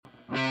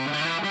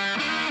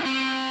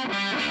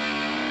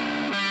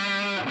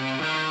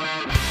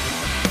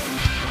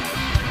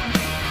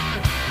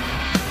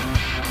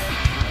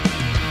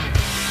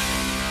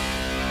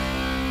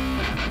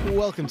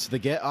Welcome to the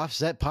Get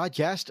Offset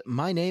podcast.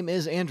 My name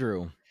is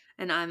Andrew,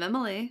 And I'm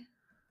Emily.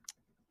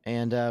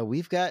 and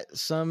we've got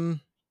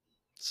some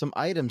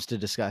items to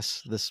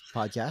discuss this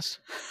podcast.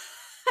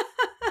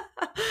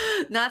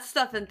 Not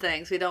stuff and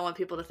things. We don't want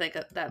people to think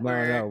that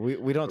No,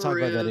 we don't talk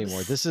about that anymore.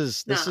 rubes. This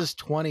is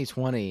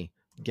 2020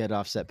 Get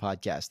Offset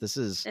podcast. This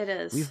is It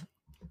is. we've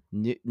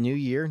new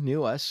year,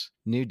 new us,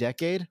 new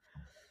decade,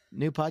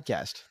 new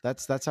podcast.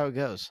 That's how it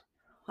goes.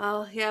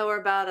 Well, yeah, we're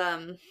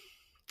about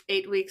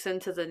 8 weeks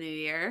into the new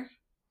year.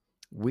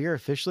 We are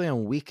officially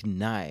on week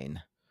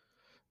 9.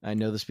 I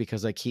know this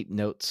because I keep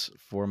notes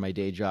for my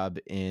day job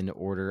in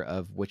order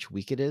of which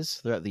week it is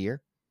throughout the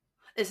year.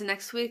 Is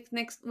next week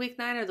 9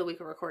 or the week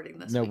we're recording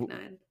this No, week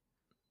 9?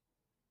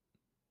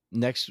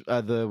 Next,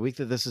 the week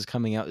that this is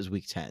coming out is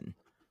week 10.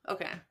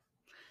 Okay.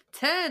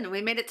 10.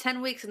 We made it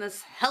 10 weeks in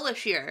this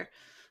hellish year.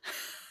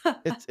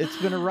 It's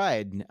been a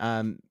ride.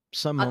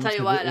 Some I'll tell moments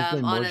you what, have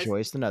been more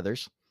joyous than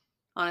others.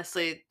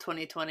 Honestly,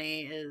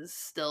 2020 is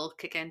still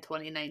kicking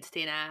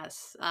 2019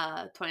 ass.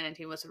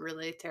 2019 was a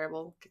really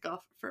terrible kickoff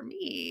for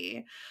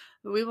me.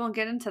 We won't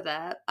get into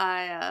that.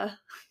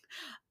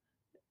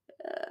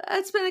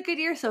 It's been a good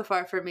year so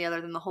far for me,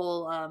 other than the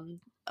whole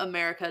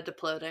America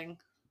deploding.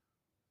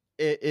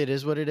 It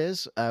is what it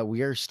is.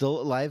 We are still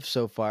alive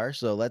so far,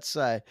 so let's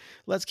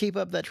keep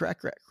up that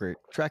track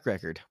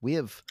record. We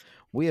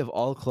have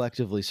all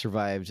collectively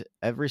survived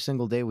every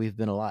single day we've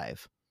been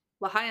alive.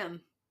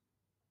 L'chaim.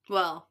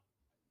 Well,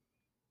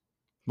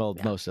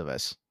 yeah. Most of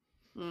us.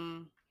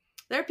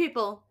 There are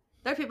people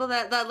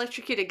that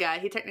electrocuted guy,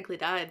 he technically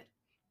died.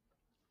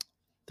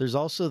 There's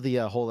also the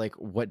whole like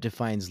what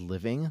defines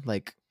living,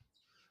 like,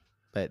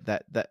 but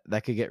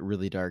that could get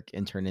really dark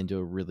and turn into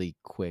a really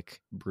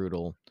quick,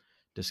 brutal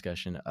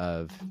discussion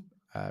of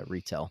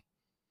retail.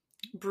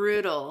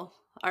 Brutal.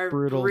 Our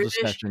brutal brutish,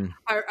 discussion.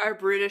 Our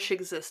brutish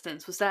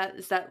existence. Is that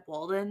that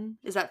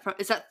Is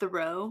that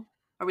Thoreau?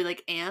 Are we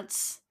like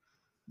ants?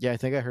 Yeah, I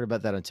think I heard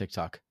about that on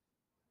TikTok.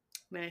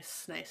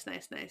 Nice. So,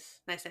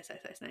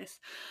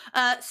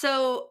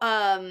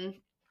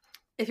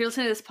 if you're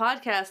listening to this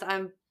podcast,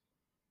 I'm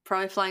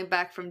probably flying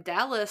back from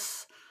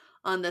Dallas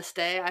on this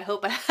day. I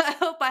hope I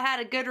had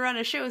a good run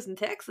of shows in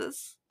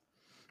Texas.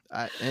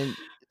 And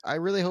I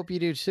really hope you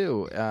do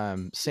too.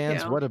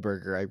 Sans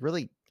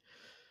Whataburger.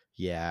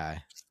 Yeah.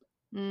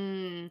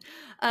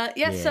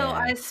 So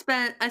I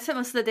spent most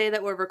of the day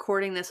that we're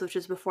recording this, which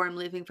is before I'm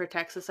leaving for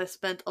Texas. I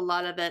spent a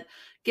lot of it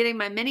getting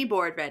my mini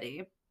board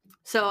ready.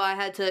 So I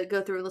had to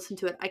go through and listen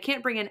to it. I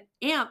can't bring an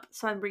amp,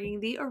 so I'm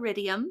bringing the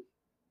Iridium.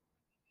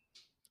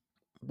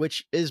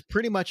 Which is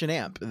pretty much an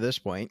amp at this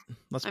point.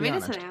 Let's be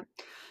honest. It's an amp.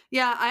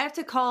 Yeah, I'm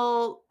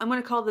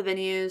going to call the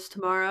venues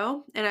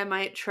tomorrow, and I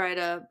might try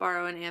to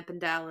borrow an amp in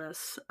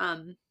Dallas,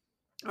 a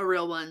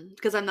real one,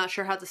 because I'm not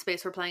sure how the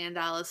space we're playing in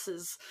Dallas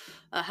is,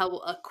 how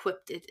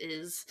equipped it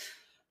is.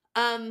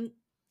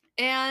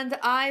 And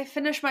I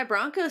finished my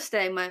Bronco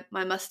stay, my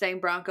Mustang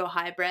Bronco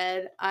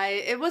hybrid.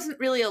 It wasn't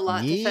really a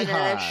lot to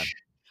finish.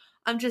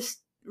 I'm just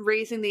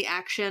raising the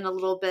action a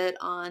little bit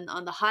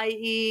on the high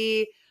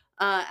E,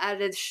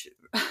 added,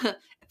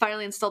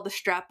 finally installed the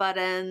strap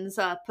buttons,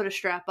 put a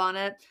strap on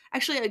it.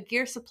 Actually, a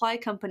Gear Supply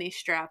Company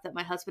strap that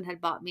my husband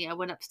had bought me. I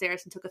went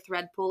upstairs and took a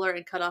thread puller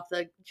and cut off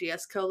the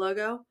GSCO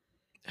logo.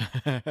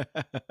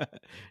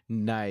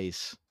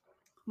 Nice.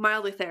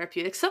 Mildly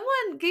therapeutic.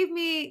 Someone gave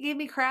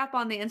me crap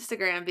on the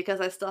Instagram because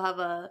I still have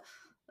the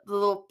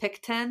little pick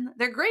 10.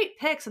 They're great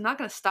picks. I'm not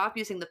going to stop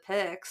using the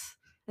picks.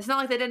 It's not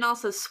like they didn't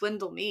also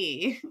swindle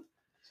me.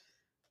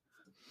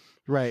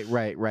 Right.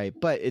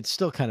 But it's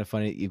still kind of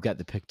funny that you've got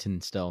the pick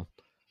 10 still.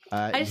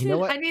 I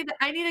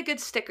need a good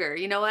sticker.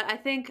 You know what? I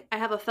think I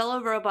have a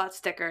Fellow Robot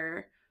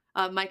sticker,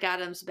 Mike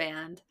Adams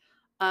Band.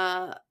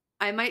 I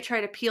might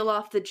try to peel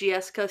off the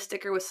GSCO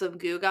sticker with some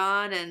Goo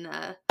Gone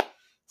and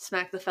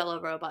smack the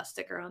Fellow Robot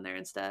sticker on there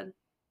instead.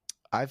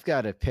 I've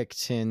got a pick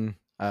 10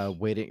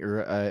 waiting, or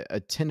a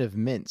tin of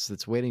mints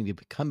that's waiting to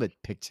become a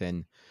pick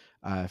 10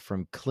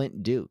 from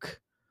Clint Duke.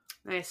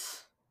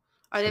 Nice.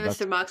 Are they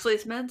Mr.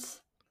 Moxley's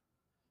mints?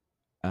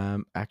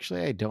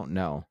 Actually, I don't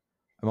know.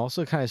 I'm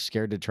also kind of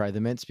scared to try the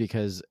mints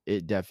because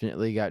it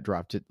definitely got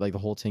dropped. Like the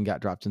whole tin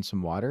got dropped in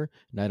some water,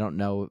 and I don't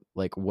know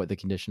like what the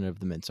condition of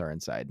the mints are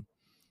inside.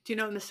 Do you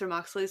know what Mr.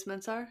 Moxley's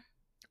mints are?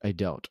 I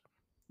don't.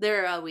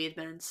 They're weed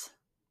mints.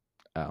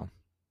 Oh.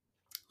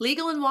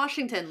 Legal in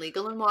Washington.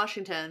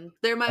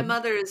 They're my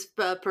mother's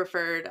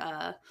preferred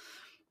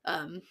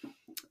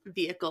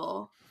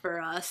vehicle for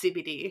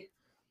CBD.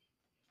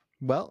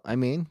 Well, I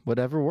mean,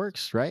 whatever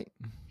works, right?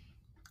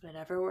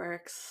 Whatever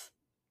works.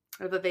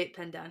 I have a vape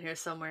pen down here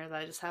somewhere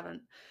that I just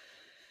haven't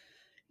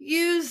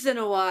used in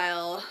a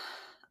while.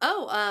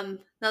 Oh,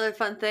 another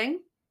fun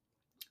thing.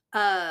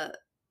 So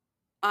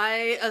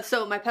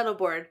my pedal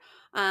board.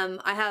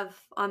 I have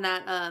on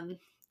that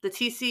the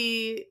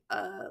TC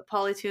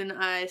Polytune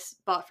I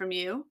bought from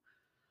you.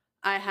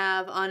 I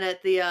have on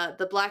it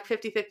the Black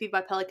 5050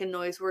 by Pelican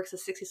Noise Works, a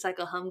 60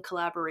 cycle hum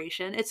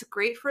collaboration. It's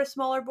great for a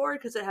smaller board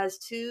because it has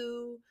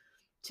two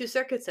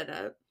circuits in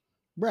it.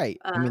 Right.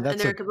 I mean, and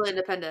they're completely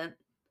independent.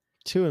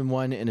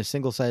 2-in-1 in a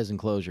single size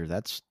enclosure.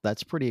 That's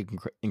pretty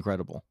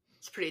incredible.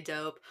 It's pretty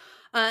dope.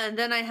 And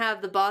then I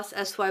have the Boss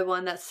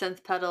SY1, that's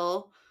synth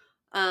pedal.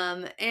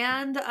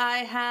 And I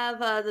have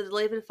the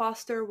David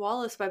Foster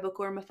Wallace by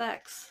Bookworm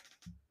Effects,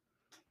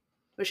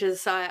 which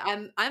is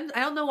I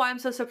don't know why I'm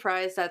so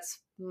surprised. That's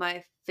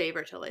my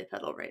favorite delay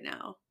pedal right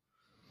now.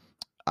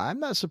 I'm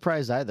not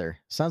surprised either.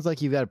 Sounds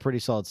like you've got a pretty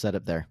solid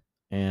setup there,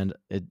 and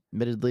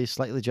admittedly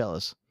slightly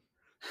jealous.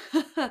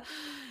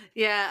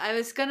 Yeah, I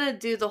was gonna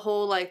do the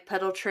whole like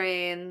pedal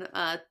train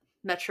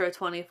Metro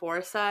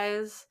 24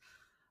 size,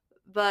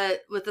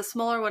 but with the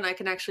smaller one I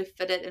can actually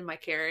fit it in my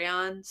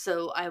carry-on,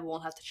 so I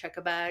won't have to check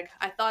a bag.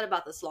 I thought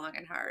about this long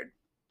and hard.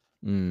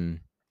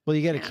 Well,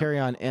 you got a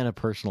carry-on and a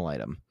personal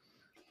item.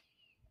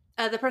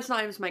 The personal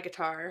item is my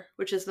guitar,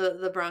 which is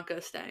the Bronco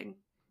Stang.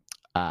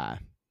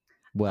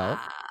 Well,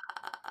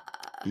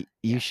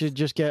 you should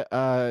just get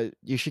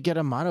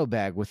a mono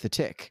bag with the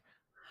tick.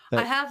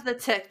 I have the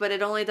tick, but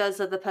it only does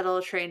the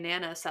pedal train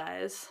nano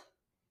size.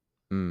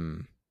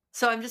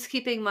 So I'm just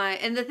keeping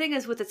and the thing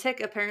is with the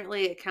tick,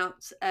 apparently it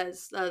counts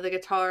as the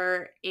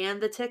guitar and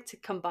the tick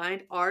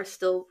combined are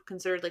still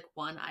considered like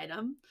one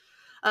item.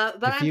 But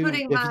if you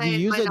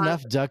use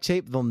enough duct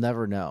tape, they'll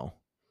never know.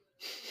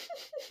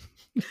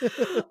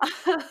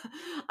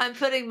 I'm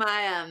putting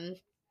my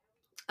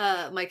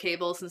my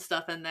cables and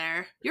stuff in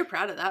there. You're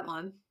proud of that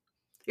one.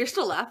 You're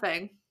still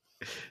laughing.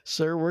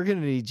 Sir, we're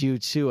gonna need you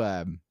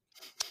to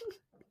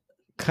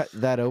cut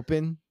that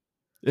open.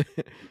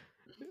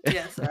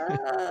 Yes.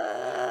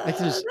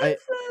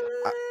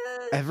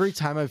 Every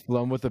time I've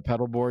flown with a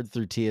pedal board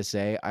through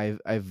TSA,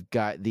 I've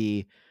got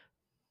the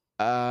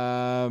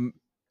and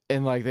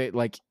like they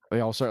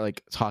all start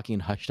like talking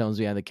hush tones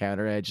behind the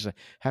counter, and I just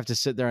have to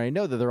sit there, and I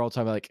know that they're all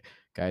talking about like,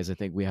 guys, I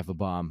think we have a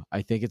bomb.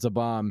 I think it's a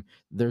bomb.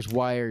 There's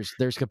wires,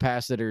 there's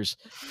capacitors,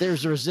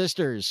 there's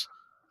resistors.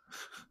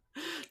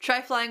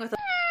 Try flying with a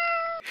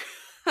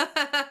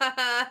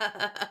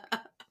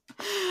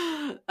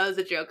That was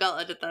a joke. I'll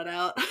edit that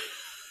out.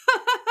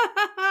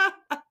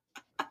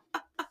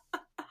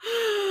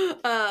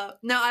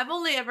 No, I've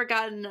only ever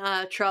gotten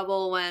not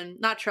trouble,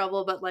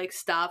 but like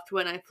stopped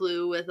when I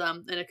flew with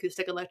an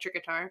acoustic electric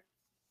guitar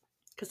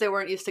because they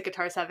weren't used to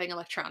guitars having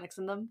electronics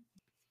in them.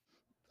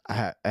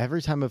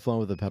 Every time I've flown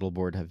with a pedal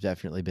board, have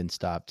definitely been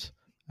stopped.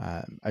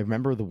 I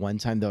remember the one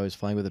time though I was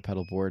flying with a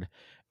pedal board,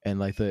 and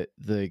like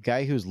the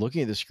guy who was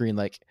looking at the screen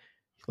like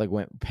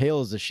went pale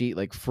as a sheet,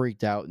 like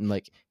freaked out, and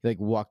like he like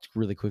walked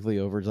really quickly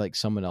over to like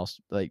someone else,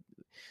 like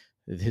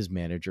his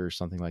manager or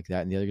something like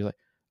that, and the other guy's like,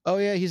 "Oh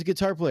yeah, he's a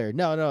guitar player.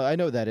 No, I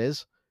know who that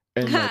is."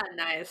 And like,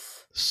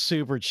 nice,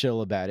 super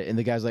chill about it. And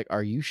the guy's like,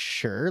 "Are you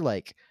sure?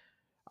 Like,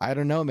 I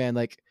don't know, man.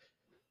 Like,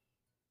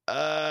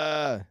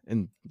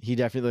 and he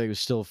definitely was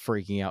still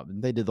freaking out.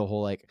 They did the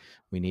whole like,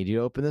 we need you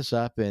to open this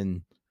up,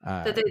 and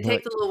did they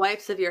take the little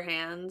wipes of your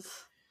hands?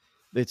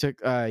 They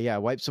took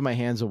wipes of my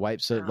hands and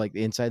wipes of like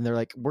the inside, and they're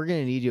like, we're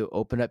gonna need you to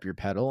open up your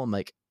pedal. I'm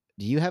like,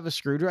 do you have a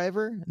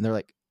screwdriver? And they're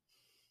like,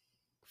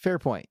 fair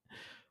point.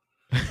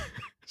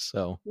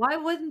 So why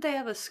wouldn't they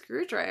have a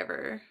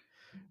screwdriver?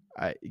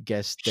 I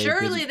guess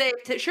surely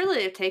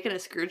they've taken a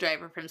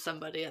screwdriver from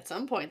somebody at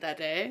some point that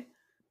day.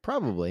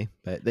 Probably,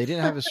 but they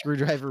didn't have a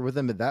screwdriver with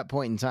them at that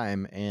point in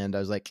time. And I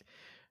was like,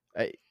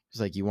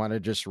 you want to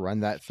just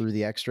run that through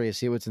the X-ray to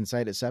see what's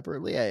inside it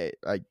separately? I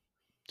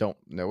don't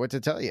know what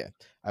to tell you.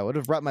 I would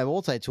have brought my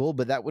multi-tool,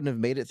 but that wouldn't have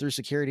made it through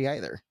security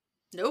either.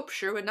 Nope,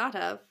 sure would not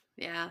have.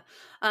 Yeah.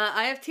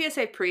 I have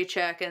TSA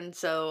pre-check, and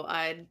so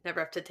I never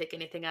have to take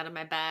anything out of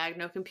my bag.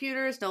 No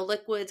computers, no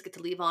liquids, get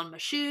to leave on my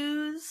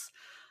shoes.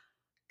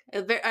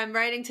 I'm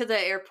riding to the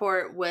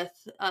airport with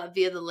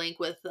via the link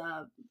with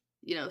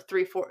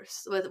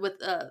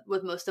 3/4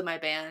 with most of my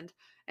band,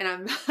 and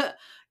I'm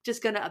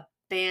just gonna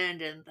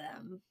abandon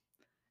them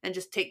and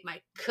just take my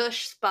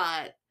cush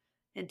spot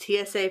in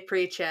TSA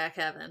pre-check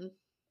heaven.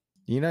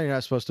 You know you're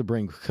not supposed to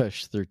bring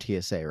cush through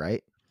TSA,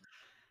 right?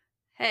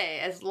 Hey,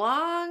 as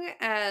long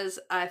as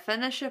I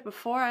finish it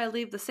before I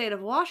leave the state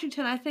of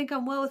Washington, I think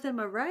I'm well within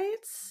my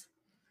rights.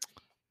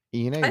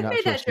 You know you're not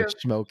supposed to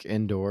smoke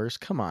indoors.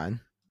 Come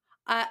on.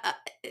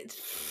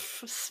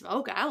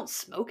 Smoke? I don't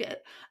smoke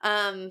it.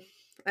 I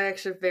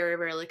actually very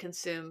rarely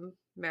consume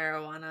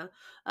marijuana.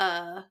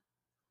 I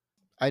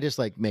just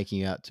like making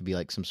you out to be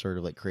like some sort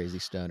of like crazy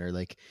stoner.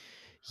 Like,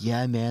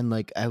 yeah, man,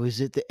 like I was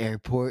at the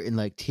airport and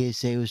like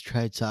TSA was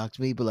trying to talk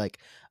to me, but like,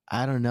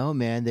 I don't know,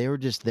 man. They were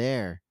just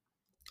there.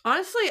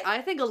 Honestly,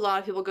 I think a lot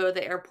of people go to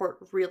the airport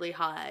really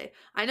high.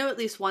 I know at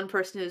least one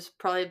person who's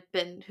probably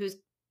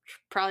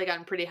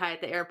gotten pretty high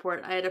at the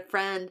airport. I had a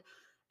friend,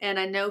 and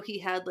I know he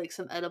had like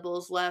some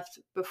edibles left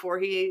before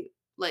the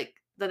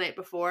night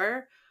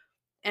before,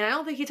 and I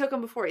don't think he took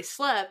them before he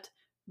slept.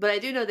 But I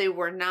do know they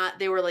were not.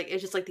 They were like,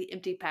 it's just like the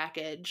empty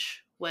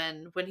package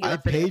when he. I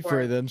paid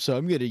for them, so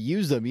I'm gonna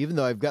use them, even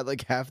though I've got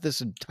like half this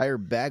entire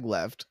bag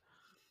left.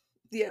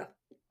 Yeah.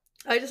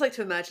 I just like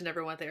to imagine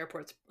everyone at the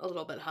airport's a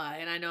little bit high,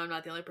 and I know I'm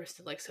not the only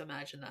person who likes to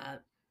imagine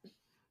that.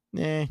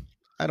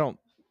 I don't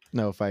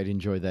know if I'd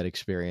enjoy that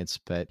experience,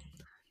 but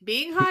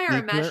being high or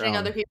imagining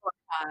other people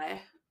are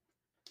high?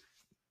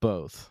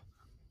 Both.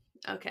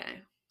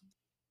 Okay.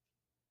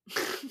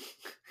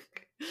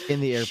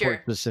 In the airport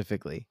Sure.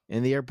 specifically.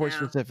 In the airport Yeah.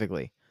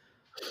 specifically.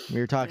 We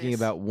were talking Nice.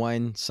 about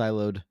one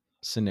siloed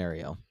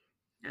scenario.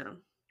 Yeah.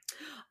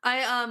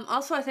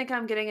 I think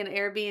I'm getting an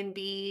Airbnb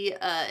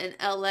in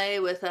LA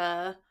with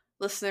a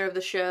listener of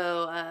the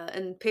show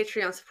and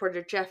Patreon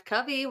supporter Jeff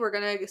Covey. We're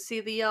gonna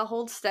see the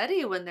Hold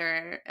Steady when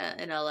they're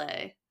in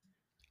LA.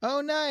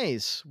 Oh,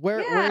 nice. Where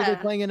are they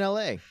Yeah, playing in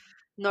LA?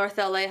 North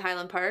LA,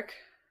 Highland Park.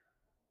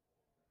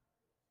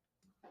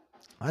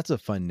 That's a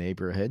fun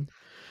neighborhood.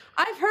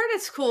 I've heard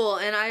it's cool,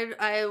 and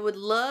I would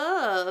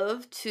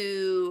love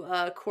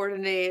to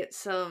coordinate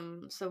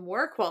some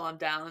work while I'm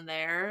down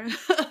there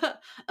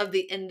of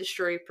the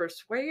industry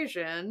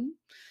persuasion.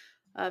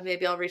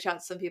 Maybe I'll reach out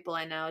to some people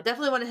I know.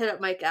 Definitely want to hit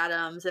up Mike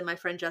Adams and my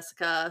friend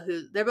Jessica,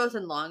 who they're both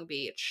in Long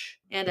Beach,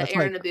 and That's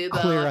Aaron like Abubo.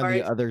 clear I've on the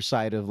already. other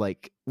side of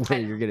like where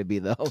you're gonna be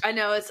though. I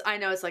know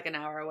it's like an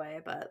hour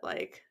away, but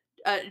like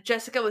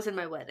Jessica was in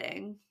my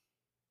wedding,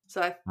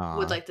 so I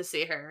would Aw. like to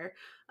see her.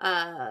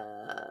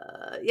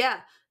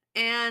 Yeah,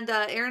 and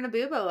Aaron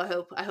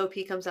Abubo. I hope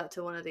he comes out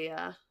to one of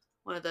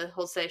the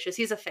whole stations.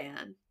 He's a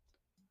fan.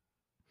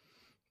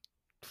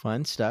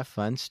 Fun stuff,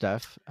 fun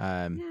stuff.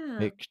 Yeah,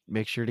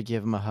 Make sure to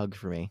give him a hug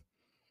for me.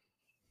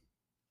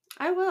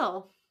 I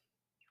will.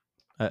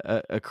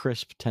 A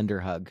crisp, tender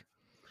hug.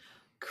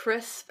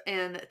 Crisp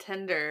and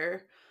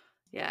tender.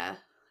 Yeah,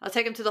 I'll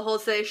take him to the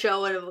Hold Steady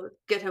show and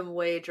get him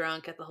way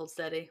drunk at the Hold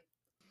Steady.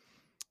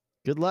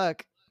 Good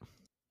luck.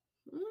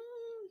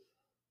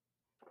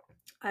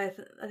 I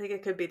think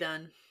it could be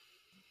done.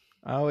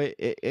 Oh,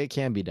 it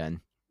can be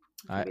done.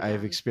 Be I've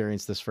done.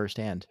 experienced this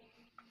firsthand.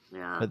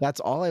 Yeah. But that's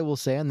all I will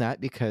say on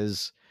that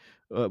because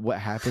what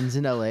happens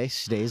in LA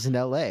stays in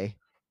LA.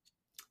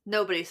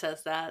 Nobody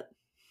says that.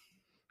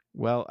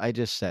 Well, I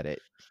just said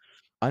it.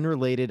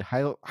 Unrelated,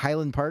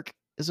 Highland Park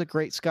is a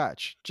great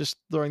scotch. Just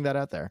throwing that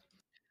out there.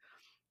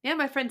 Yeah,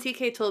 my friend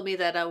TK told me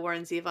that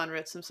Warren Zevon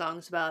wrote some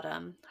songs about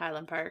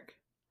Highland Park.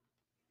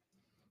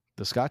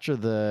 The scotch or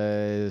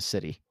the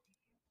city?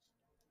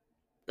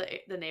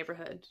 The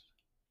neighborhood.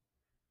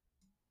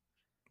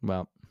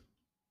 Well,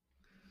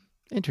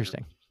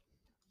 interesting.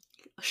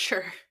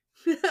 Sure.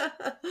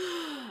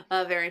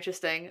 Very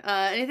interesting.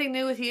 Anything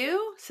new with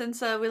you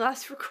since we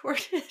last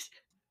recorded?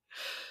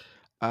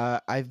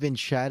 I've been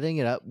chatting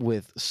it up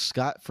with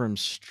Scott from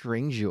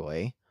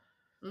Stringjoy,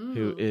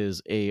 who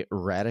is a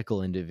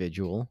radical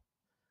individual.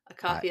 A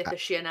coffee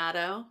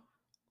aficionado.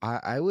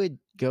 I would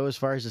go as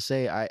far as to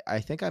say I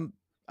think I'm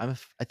a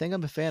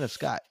fan of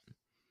Scott.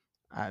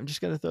 I'm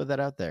just gonna throw that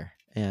out there.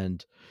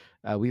 And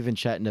we've been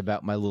chatting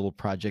about my little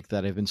project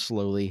that I've been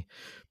slowly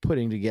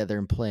putting together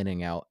and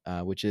planning out,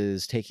 which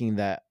is taking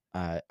that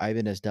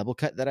Ibanez double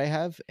cut that I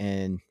have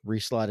and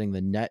reslotting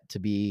the net to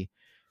be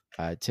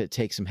to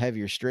take some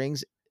heavier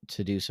strings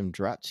to do some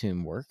drop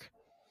tune work.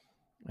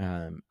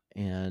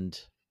 And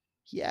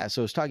yeah,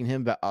 so I was talking to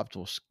him about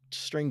optimal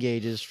string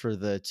gauges for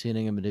the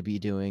tuning I'm going to be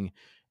doing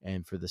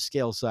and for the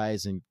scale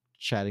size and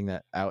chatting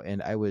that out.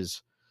 And I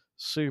was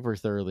super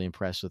thoroughly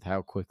impressed with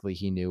how quickly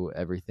he knew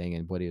everything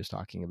and what he was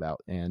talking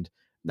about. And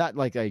not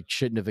like I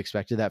shouldn't have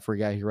expected that for a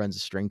guy who runs a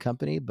string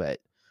company, but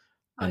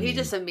he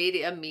just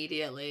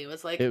immediately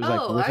was like, it was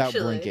like without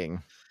actually.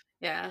 blinking.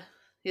 Yeah,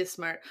 he's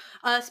smart.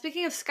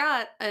 Speaking of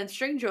Scott and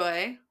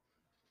Stringjoy,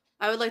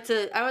 I would like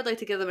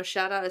to give them a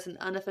shout out as an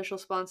unofficial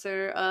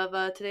sponsor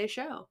of today's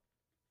show.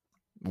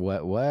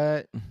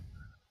 What?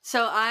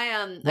 So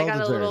I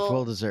got a little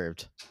well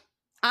deserved.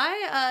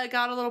 I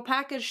got a little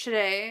package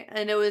today,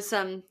 and it was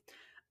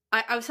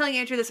I was telling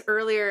Andrew this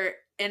earlier,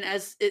 and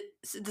as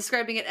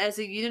describing it as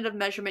a unit of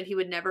measurement he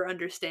would never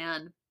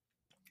understand.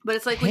 But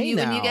it's like when you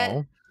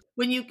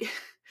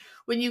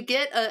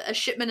get a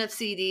shipment of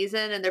CDs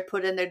in and they're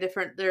put in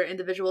their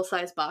individual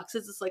size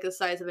boxes, it's like the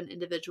size of an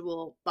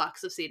individual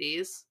box of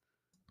CDs.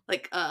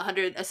 Like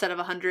a set of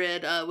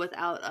 100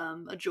 without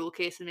a jewel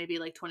case, and maybe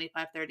like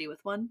 25, 30 with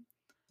one.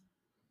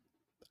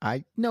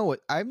 I know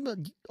what I'm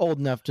old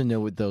enough to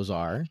know what those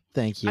are.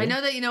 Thank you. I know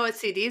that you know what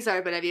CDs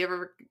are, but have you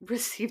ever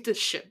received a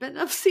shipment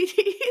of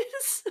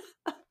CDs?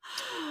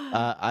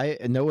 I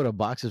know what a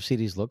box of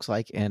CDs looks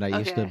like, and I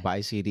used to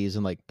buy CDs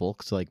in like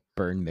bulk to like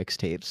burn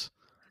mixtapes.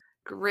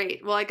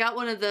 Great. Well, I got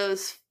one of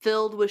those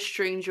filled with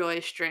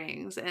Stringjoy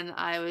strings, and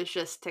I was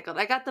just tickled.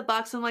 I got the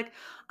box, and I'm like,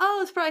 oh,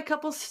 there's probably a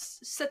couple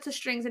sets of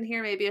strings in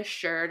here, maybe a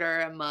shirt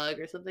or a mug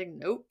or something.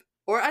 Nope.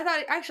 Or I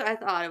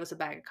thought it was a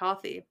bag of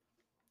coffee.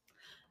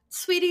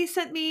 Sweetie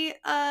sent me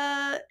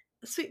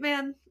sweet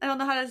man. I don't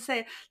know how to say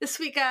it. The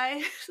sweet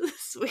guy,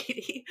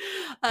 Sweetie.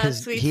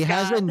 Sweet he Scott.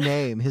 has a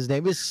name. His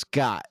name is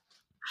Scott.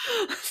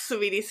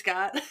 Sweetie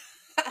Scott.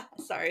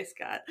 Sorry,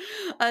 Scott.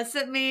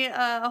 Sent me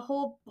a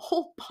whole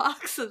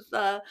box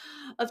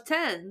of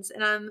tens,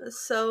 and I'm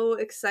so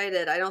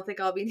excited. I don't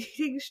think I'll be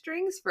needing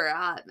strings for a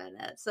hot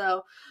minute,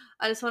 so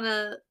I just want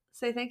to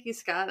say thank you,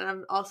 Scott, and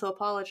I'm also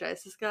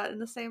apologize to Scott in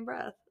the same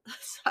breath.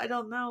 So I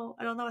don't know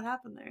what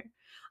happened there.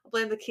 I'll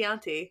blame the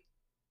Chianti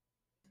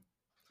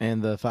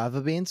and the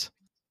fava beans.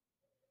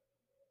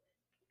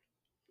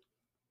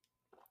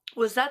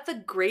 Was that the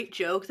great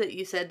joke that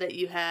you said that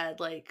you had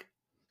like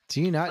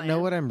Do you not know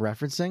planned? what I'm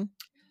referencing?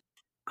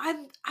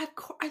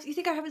 You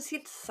think I haven't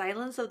seen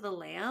Silence of the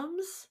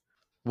Lambs?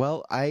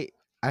 Well, I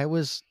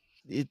was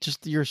it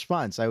just your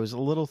response. I was a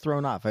little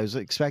thrown off. I was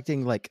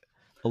expecting like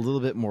a little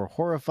bit more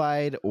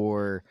horrified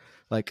or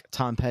like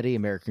Tom Petty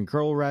American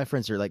Girl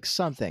reference or like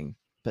something,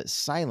 but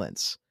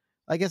silence.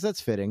 I guess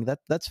that's fitting.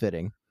 That's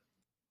fitting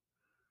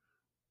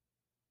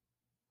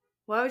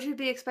Why would you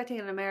be expecting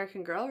an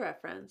American Girl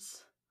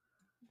reference?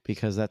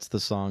 because that's the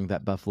song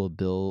that Buffalo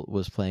Bill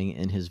was playing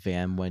in his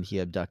van when he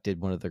abducted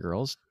one of the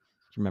girls. Do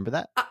you remember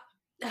that? Uh,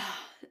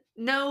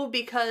 no,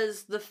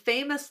 because one of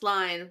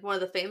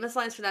the famous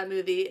lines from that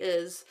movie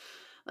is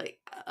like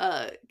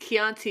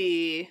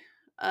Chianti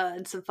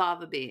and some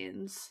fava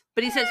beans.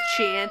 But he says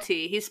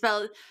Chianti. He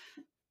spelled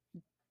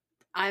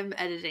I'm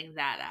editing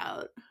that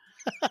out.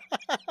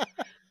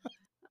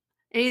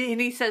 And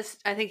he says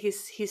I think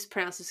he's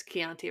pronounces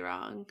Chianti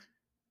wrong.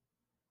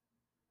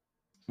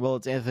 Well,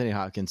 it's Anthony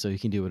Hopkins, so he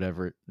can do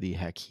whatever the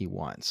heck he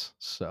wants.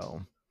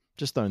 So,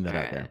 just throwing that All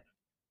out there. right.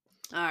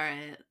 All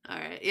right. All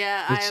right.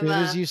 Yeah, As soon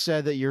as you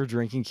said that you're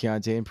drinking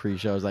Chianti in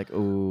pre-show, I was like,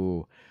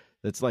 "Ooh,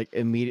 that's like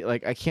immediate."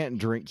 Like, I can't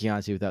drink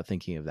Chianti without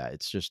thinking of that.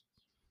 It's just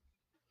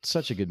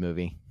such a good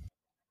movie,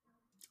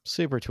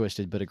 super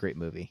twisted, but a great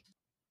movie.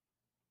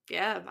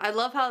 yeah, I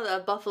love how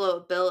the Buffalo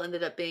Bill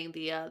ended up being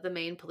the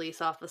main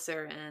police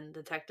officer and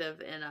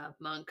detective in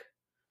Monk.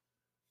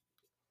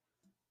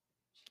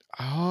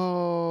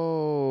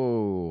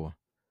 Oh,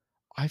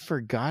 I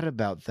forgot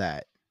about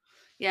that.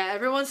 Yeah,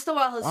 every once in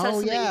a he'll says Oh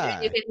something yeah,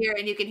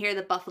 and you can hear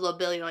the Buffalo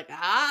Bill. You're like,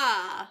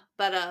 ah,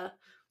 but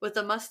with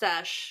the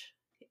mustache,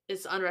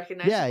 it's yeah,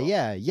 unrecognizable.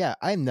 yeah, yeah.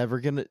 I'm never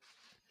gonna.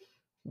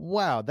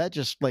 Wow, that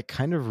just like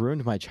kind of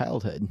ruined my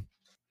childhood,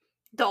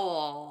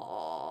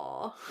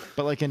 Aww.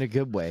 but like in a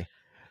good way.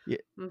 Yeah,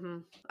 Mm-hmm.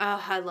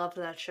 Oh, I loved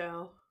that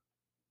show.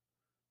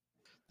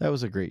 that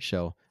was a great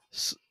show.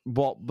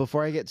 Well,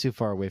 before I get too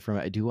far away from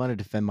it, I do want to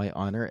defend my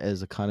honor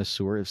as a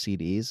connoisseur of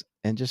CDs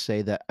and just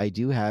say that I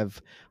do have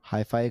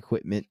hi-fi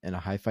equipment and a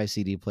hi-fi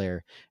CD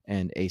player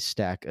and a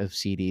stack of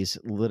CDs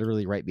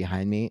literally right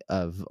behind me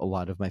of a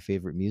lot of my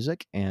favorite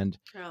music. And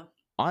Oh.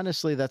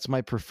 honestly, that's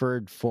my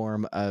preferred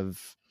form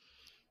of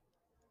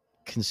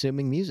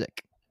consuming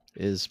music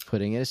is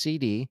putting in a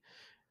CD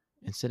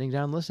and sitting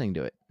down listening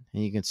to it.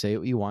 And you can say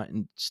what you want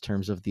in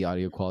terms of the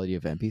audio quality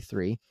of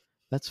MP3.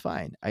 That's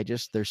fine.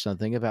 There's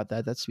something about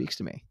that speaks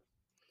to me.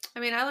 I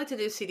mean, I like to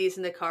do CDs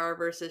in the car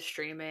versus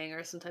streaming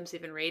or sometimes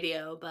even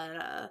radio,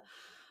 but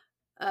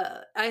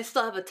I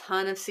still have a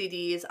ton of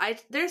CDs.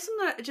 There's some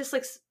that just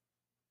like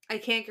I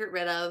can't get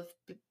rid of.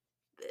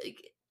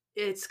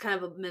 It's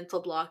kind of a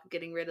mental block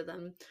getting rid of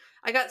them.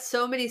 I got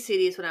so many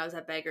CDs when I was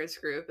at Beggars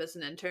Group as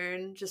an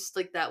intern. Just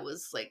like that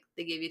was like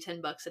they gave you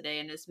 $10 a day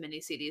and as many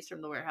CDs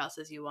from the warehouse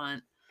as you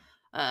want.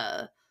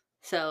 Uh,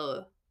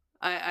 so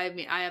I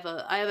mean I have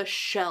a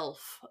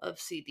shelf of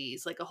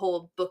CDs, like a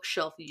whole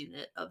bookshelf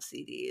unit of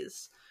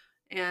CDs.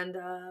 And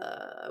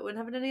I wouldn't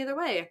have it any other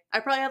way. I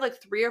probably have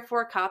like 3 or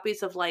 4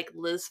 copies of like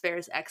Liz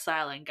Phair's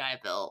Exile and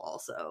Guyville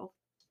also.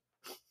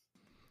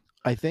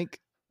 I think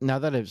now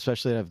that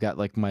especially I've got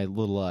like my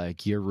little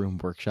gear room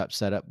workshop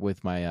set up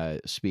with my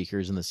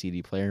speakers and the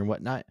CD player and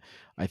whatnot,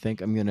 I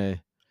think I'm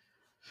gonna.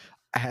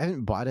 I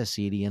haven't bought a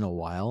CD in a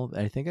while. But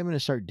I think I'm gonna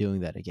start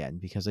doing that again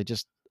because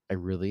I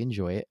really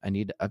enjoy it. I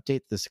need to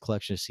update this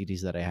collection of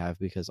CDs that I have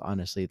because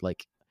honestly,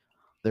 like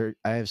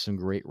I have some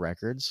great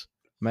records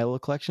in my little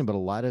collection, but a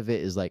lot of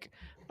it is like,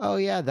 oh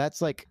yeah,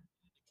 that's like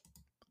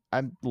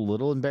I'm a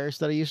little embarrassed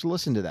that I used to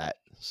listen to that.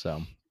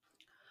 So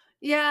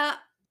Yeah,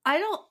 I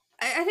don't.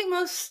 I think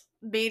most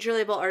major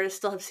label artists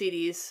still have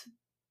CDs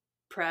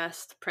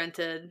pressed,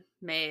 printed,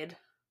 made.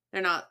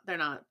 They're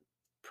not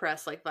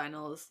pressed like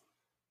vinyl is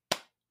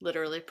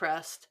literally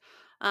pressed.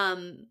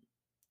 Um,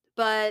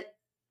 but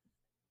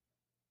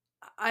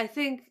I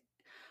think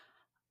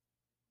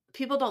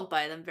people don't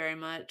buy them very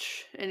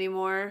much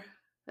anymore.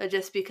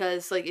 Just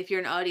because, like, if you're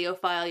an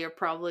audiophile, you're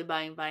probably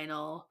buying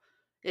vinyl.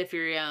 If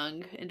you're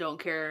young and don't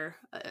care,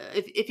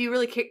 if you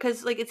really care,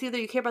 because like it's either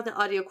you care about the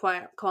audio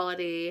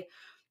quality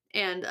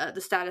and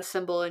the status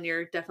symbol, and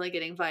you're definitely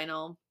getting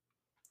vinyl,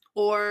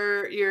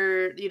 or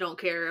you don't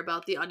care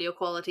about the audio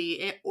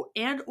quality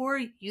and or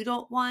you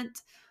don't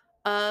want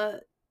uh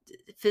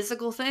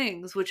physical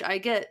things, which I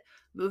get.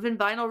 Moving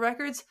vinyl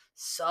records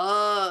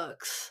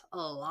sucks a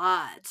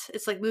lot.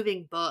 It's like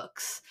moving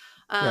books.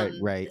 right,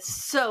 right. It's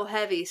so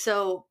heavy.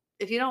 So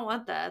if you don't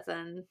want that,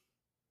 then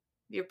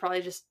you're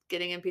probably just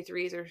getting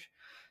MP3s or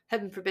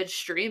heaven forbid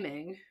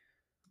streaming.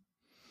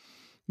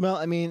 Well,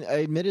 I mean,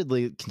 I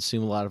admittedly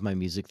consume a lot of my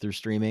music through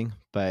streaming,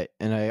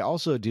 and I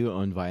also do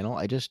own vinyl.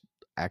 I just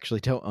actually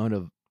don't own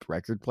a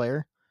record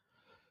player.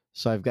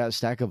 So I've got a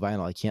stack of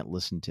vinyl I can't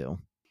listen to.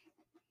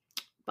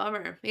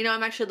 Bummer. You know,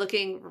 I'm actually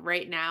looking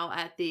right now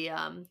at the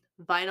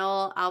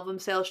vinyl album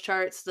sales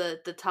charts,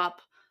 the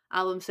top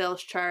album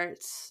sales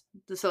charts,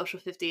 the Social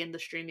 50, and the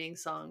streaming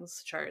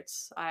songs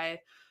charts. I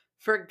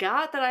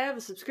forgot that I have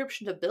a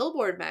subscription to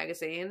Billboard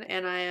magazine,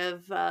 and I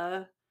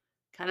have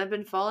kind of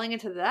been falling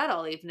into that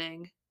all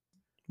evening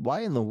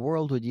Why in the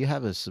world would you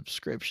have a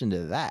subscription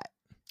to that?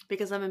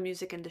 because I'm a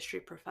music industry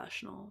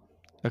professional.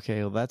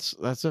 Okay, well that's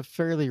a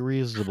fairly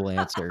reasonable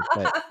answer,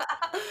 but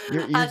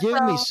you're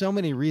giving me So, so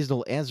many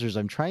reasonable answers.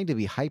 I'm trying to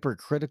be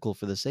hypercritical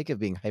for the sake of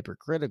being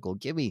hypercritical.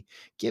 Give me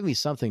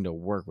something to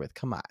work with.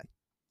 Come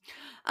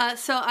on.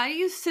 so I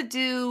used to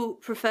do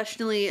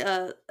professionally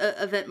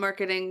event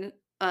marketing.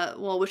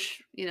 Well,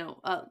 which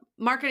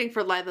marketing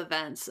for live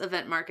events.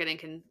 Event marketing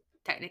can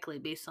technically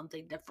be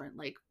something different,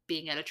 like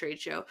being at a trade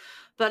show.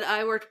 But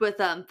I worked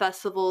with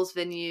festivals,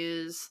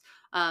 venues,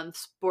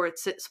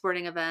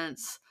 sporting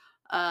events,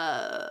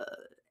 uh,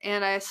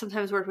 and I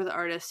sometimes worked with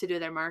artists to do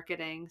their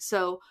marketing.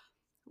 So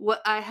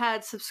what I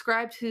had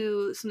subscribed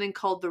to something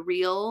called The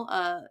Real,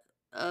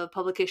 a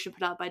publication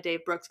put out by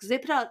Dave Brooks, because they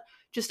put out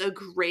just a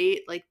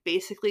great, like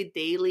basically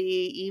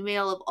daily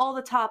email of all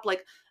the top,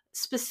 like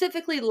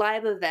specifically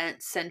live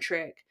event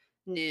centric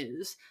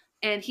news.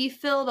 And he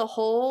filled a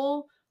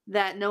hole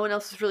that no one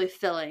else was really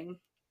filling.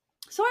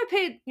 So I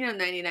paid,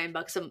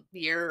 $99 a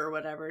year or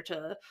whatever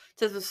to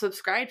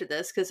subscribe to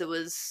this because it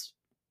was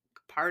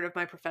part of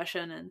my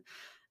profession,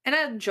 and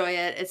I enjoy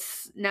it.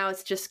 It's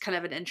just kind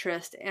of an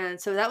interest. And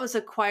so that was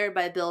acquired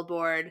by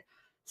Billboard.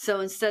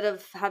 So instead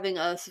of having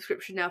a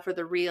subscription now for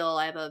The Real,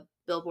 I have a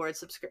Billboard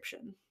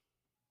subscription.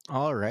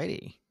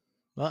 Alrighty.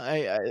 Well,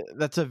 I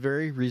that's a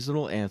very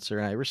reasonable answer,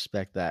 and I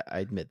respect that. I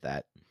admit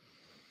that.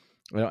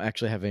 I don't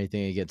actually have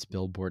anything against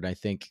Billboard. I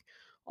think,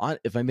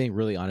 if I'm being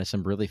really honest,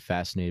 I'm really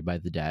fascinated by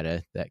the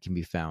data that can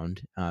be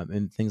found,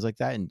 and things like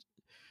that,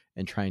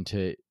 and trying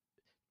to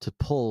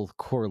pull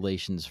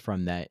correlations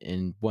from that,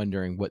 and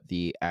wondering what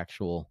the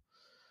actual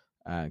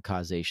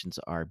causations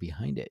are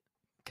behind it.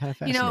 Kind of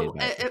fascinated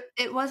by it.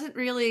 It wasn't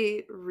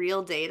really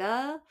real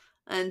data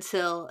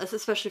until,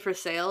 especially for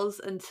sales,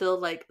 until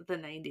like the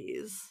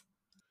 90s.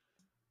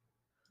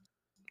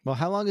 Well,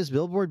 how long has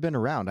Billboard been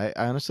around? I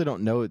honestly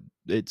don't know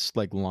its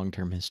like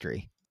long-term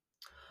history.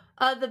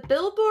 The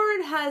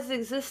Billboard has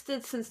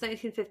existed since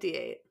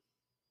 1958.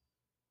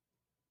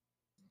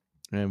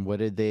 And what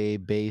did they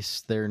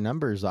base their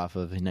numbers off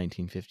of in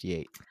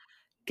 1958?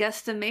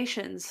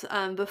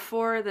 Guesstimations.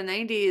 Before the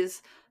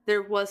 90s,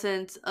 there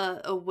wasn't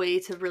a way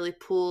to really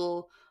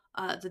pull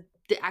the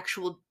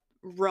actual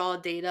raw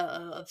data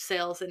of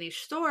sales in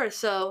each store.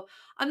 So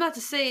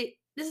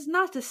this is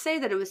not to say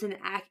that it was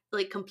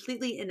like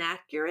completely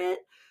inaccurate,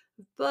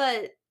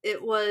 but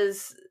it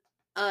was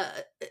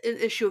an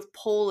issue of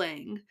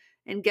polling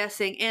and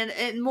guessing,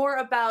 and more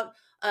about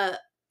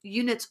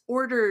units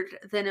ordered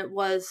than it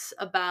was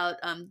about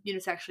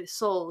units actually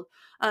sold.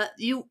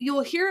 You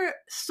will hear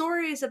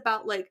stories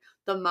about like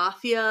the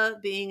mafia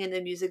being in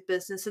the music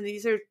business, and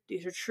these are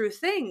true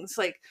things.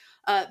 Like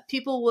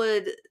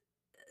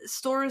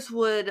stores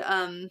would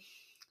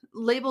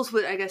labels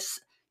would, I guess,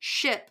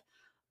 ship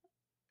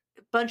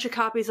a bunch of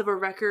copies of a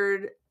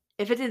record.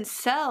 If it didn't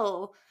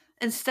sell,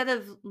 instead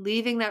of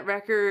leaving that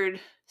record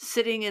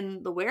sitting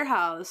in the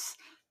warehouse,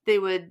 they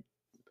would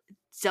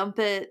dump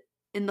it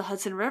in the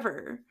Hudson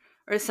River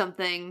or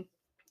something,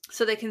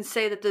 so they can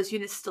say that those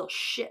units still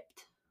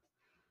shipped.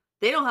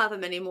 They don't have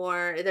them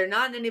anymore. They're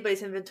not in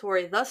anybody's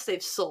inventory, thus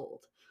they've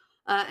sold.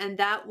 And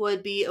that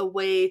would be a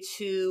way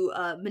to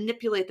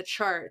manipulate the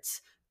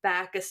charts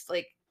back as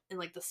like in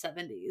like the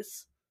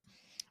 70s.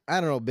 I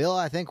don't know, Bill.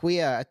 I think we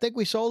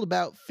sold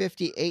about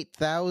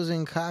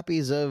 58,000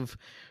 copies of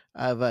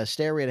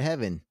Stairway to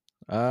Heaven.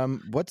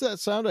 What's that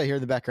sound I hear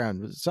in the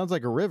background? It sounds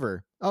like a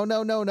river. Oh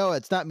no,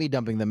 it's not me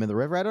dumping them in the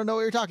river. I don't know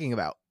what you're talking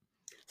about.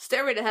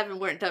 Stairway to Heaven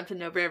weren't dumped in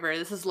no river.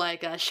 This is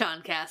like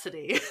Sean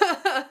Cassidy.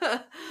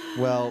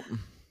 Well,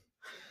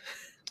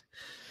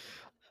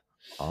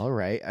 all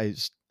right.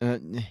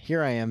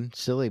 Here I am,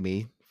 silly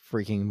me,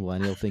 freaking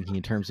millennial, thinking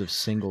in terms of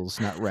singles,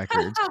 not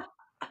records.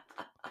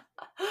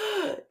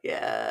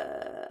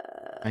 Yeah.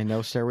 I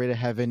know Stairway to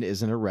Heaven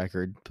isn't a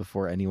record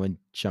before anyone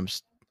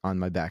jumps on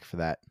my back for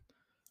that.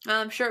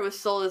 I'm sure it was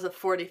sold as a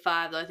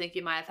 45, though I think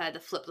you might have had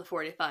to flip the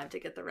 45 to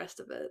get the rest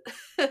of it.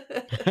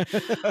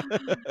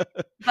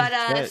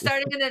 But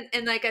starting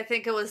in like, I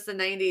think it was the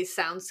 90s,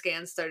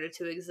 SoundScan started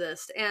to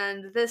exist.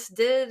 And this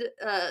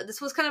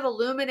was kind of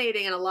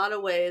illuminating in a lot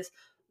of ways.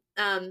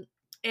 And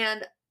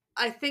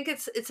I think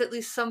it's at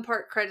least some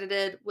part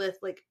credited with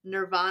like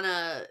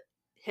Nirvana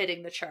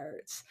hitting the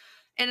charts.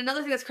 And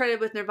another thing that's credited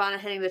with Nirvana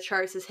hitting the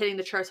charts is hitting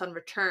the charts on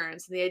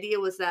returns. And the idea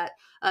was that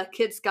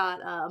kids got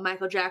a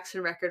Michael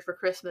Jackson record for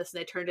Christmas, and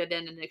they turned it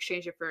in and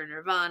exchanged it for a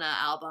Nirvana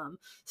album,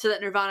 so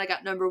that Nirvana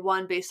got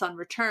 #1 based on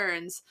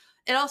returns.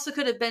 It also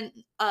could have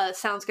been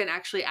SoundScan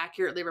actually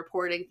accurately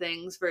reporting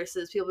things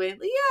versus people being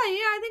like, yeah,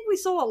 I think we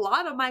sold a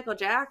lot of Michael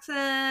Jackson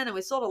and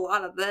we sold a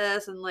lot of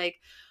this, and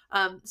like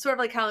sort of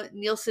like how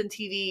Nielsen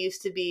TV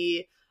used to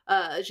be,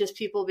 just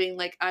people being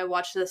like, I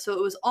watched this. So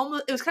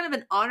it was kind of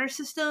an honor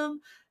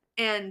system.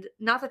 And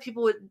not that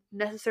people would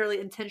necessarily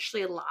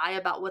intentionally lie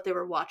about what they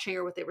were watching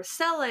or what they were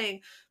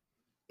selling,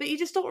 but you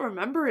just don't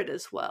remember it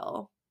as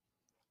well.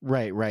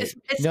 Right. It's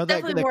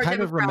definitely more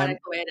democratic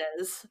the way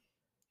it is.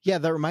 Yeah,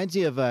 that reminds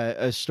me of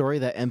a story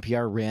that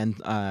NPR ran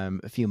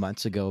a few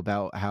months ago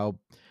about how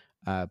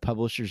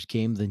publishers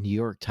game the New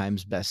York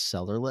Times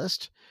bestseller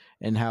list,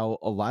 and how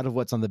a lot of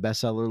what's on the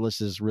bestseller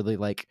list is really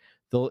like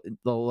they'll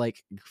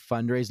like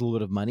fundraise a little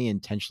bit of money,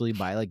 intentionally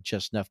buy like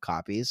just enough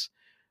copies,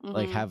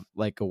 like Hmm. have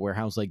like a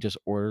warehouse like just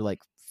order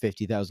like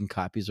 50,000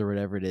 copies or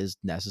whatever it is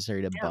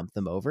necessary to Yeah. bump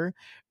them over,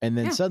 and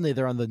then Yeah. suddenly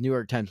they're on the New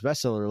York Times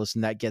bestseller list,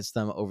 and that gets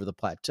them over the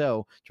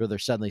plateau to where they're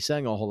suddenly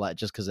selling a whole lot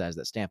just because it has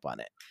that stamp on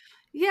it.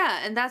 Yeah,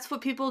 and that's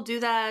what people do.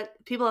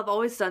 That people have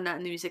always done that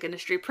in the music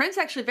industry. Prince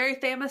actually very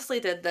famously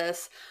did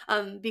this,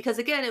 because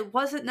again, it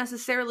wasn't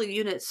necessarily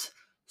units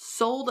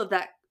sold of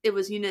that; it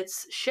was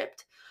units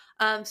shipped.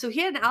 So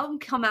he had an album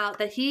come out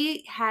that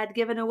he had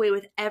given away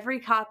with every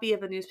copy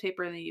of a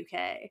newspaper in the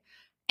UK.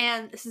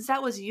 And since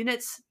that was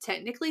units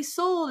technically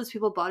sold, as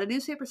people bought a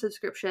newspaper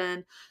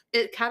subscription,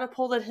 it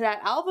catapulted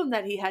that album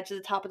that he had to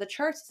the top of the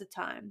charts at the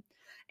time.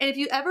 And if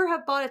you ever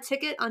have bought a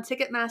ticket on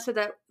Ticketmaster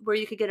that where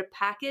you could get a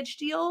package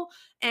deal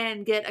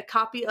and get a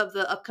copy of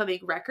the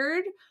upcoming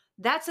record,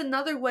 that's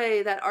another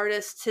way that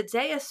artists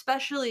today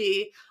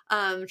especially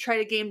try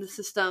to game the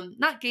system,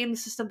 not game the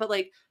system, but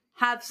like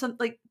have some,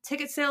 like,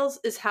 ticket sales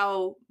is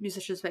how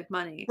musicians make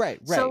money. Right,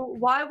 So right.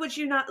 why would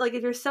you not, like,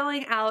 if you're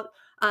selling out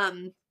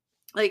um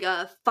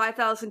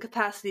 5,000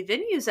 capacity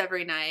venues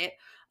every night,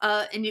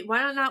 and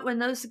why not, when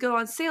those go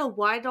on sale,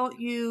 why don't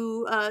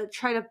you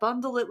try to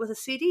bundle it with a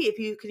CD? If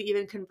you could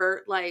even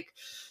convert like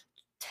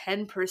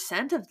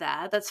 10% of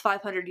that, that's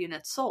 500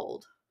 units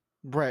sold.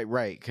 Right,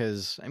 right.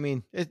 Because I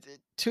mean,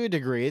 to a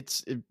degree,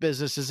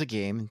 business is a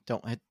game.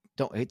 Don't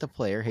hate the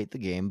player, hate the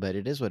game, but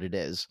it is what it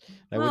is.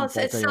 I Well, wouldn't it's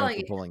fault anyone selling.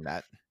 for pulling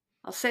that.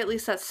 I'll say at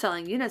least that's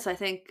selling units. I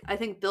think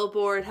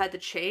Billboard had to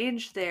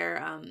change their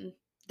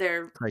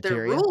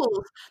Criteria.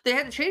 rules. They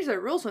had to change their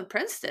rules when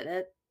Prince did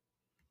it.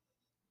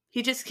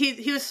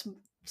 He was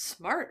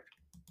smart.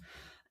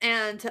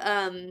 And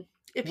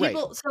if Right.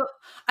 people, so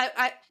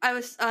I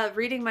was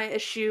reading my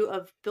issue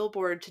of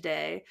Billboard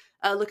today,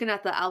 looking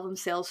at the album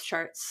sales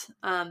charts,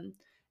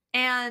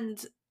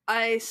 and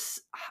I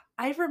s-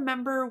 I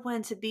remember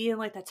when to be in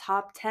like the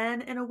top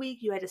 10 in a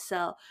week, you had to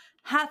sell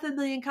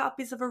 500,000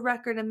 copies of a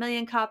record, 1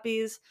 million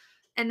copies,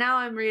 and now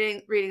I'm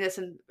reading this,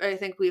 and I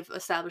think we've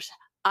established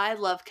I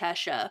love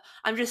Kesha.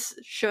 I'm just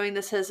showing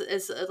this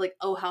as like,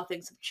 oh, how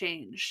things have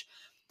changed.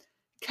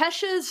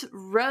 Kesha's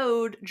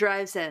Road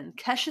drives in.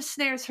 Kesha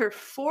snares her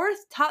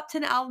fourth top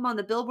 10 album on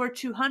the Billboard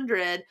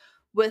 200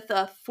 with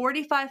a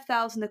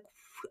 45,000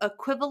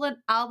 equivalent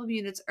album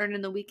units earned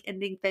in the week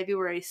ending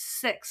February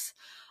 6th.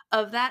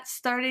 Of that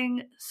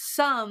starting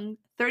sum,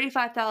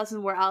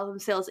 35,000 were album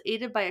sales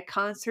aided by a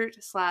concert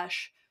ticket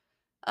slash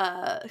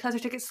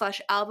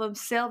album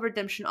sale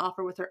redemption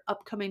offer with her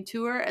upcoming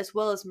tour, as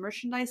well as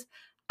merchandise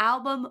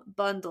album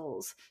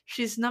bundles.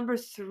 She's number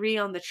 3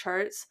 on the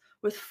charts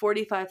with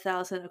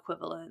 45,000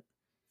 equivalent,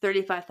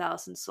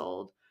 35,000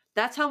 sold.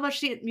 That's how much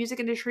the music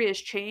industry has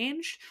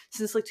changed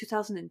since like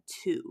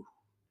 2002.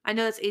 I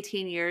know that's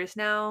 18 years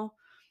now,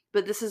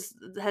 but has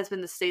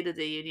been the state of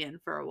the union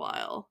for a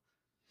while.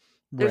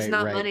 There's Right, not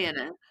right. money in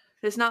it.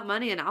 There's not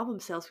money in album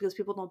sales because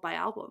people don't buy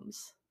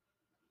albums.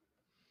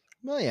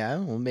 Well, yeah.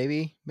 Well,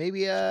 maybe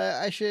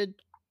I should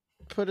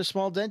put a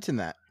small dent in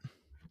that.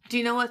 Do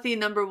you know what the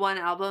number 1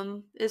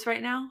 album is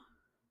right now?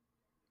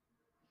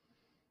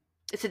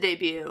 It's a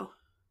debut.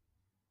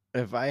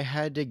 If I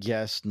had to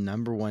guess,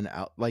 number one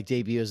out like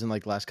debuts in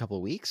like last couple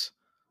of weeks.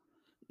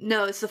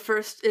 No, it's the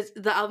first.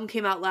 The album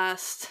came out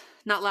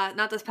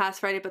not this past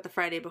Friday, but the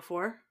Friday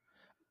before.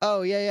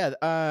 Oh yeah,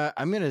 yeah.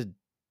 I'm gonna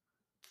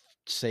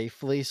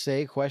safely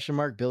say question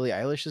mark Billie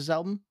Eilish's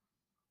album.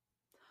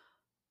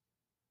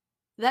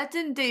 That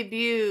didn't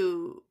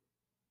debut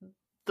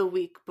the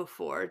week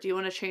before. Do you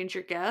want to change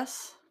your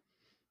guess?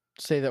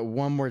 Say that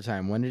one more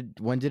time. When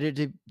did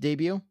it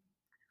debut?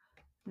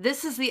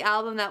 This is the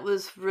album that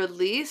was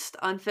released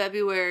on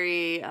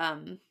February,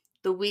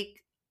 the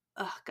week,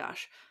 oh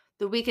gosh,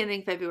 the week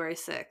ending February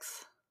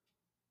 6th.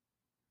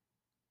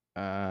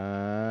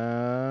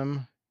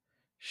 Um,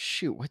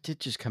 shoot, what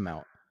did just come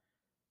out?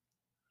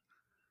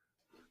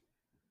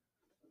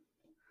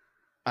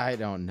 I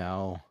don't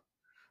know.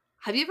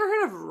 Have you ever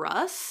heard of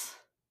Russ?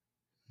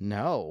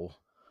 No.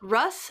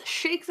 Russ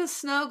Shake the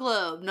Snow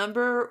Globe,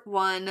 number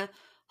 1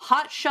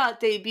 Hot Shot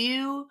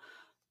debut.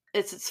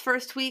 It's its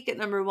first week at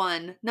number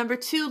 1. Number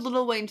 2,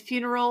 Lil Wayne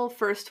Funeral,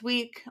 first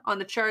week on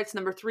the charts.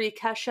 Number 3,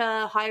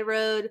 Kesha High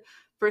Road,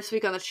 first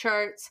week on the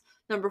charts.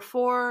 Number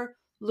 4,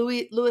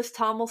 Louis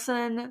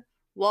Tomlinson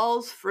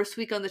Walls, first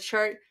week on the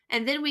chart.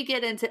 And then we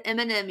get into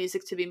Eminem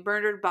Music to Be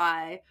Murdered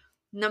By,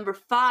 number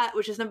 5,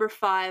 which is number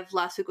 5.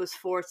 Last week was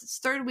 4. It's its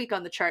third week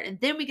on the chart. And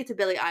then we get to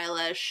Billie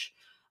Eilish,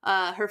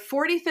 her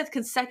 45th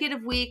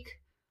consecutive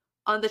week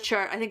on the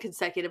chart. I think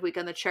consecutive week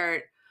on the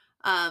chart.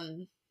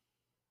 And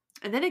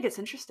then it gets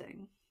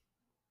interesting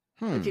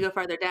if you go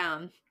farther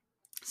down.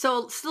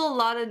 So still a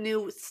lot of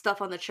new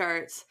stuff on the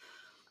charts.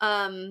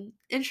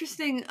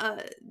 Interesting.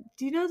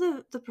 Do you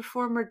know the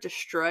performer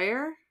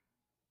Destroyer?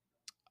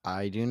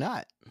 I do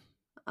not.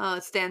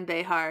 It's Dan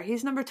Behar.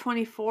 He's number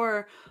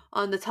 24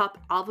 on the top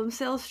album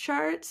sales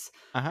charts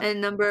Uh-huh.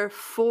 and number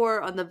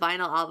 4 on the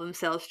vinyl album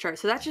sales chart.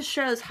 So that just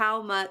shows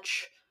how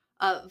much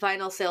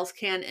vinyl sales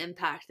can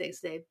impact things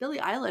today. Billie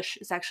Eilish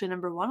is actually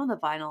number 1 on the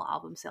vinyl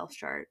album sales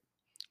chart.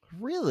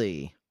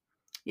 Really?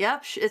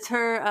 Yep, it's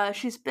her.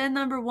 She's been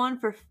number 1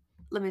 for,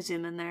 let me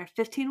zoom in there,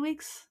 15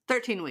 weeks?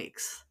 13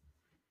 weeks.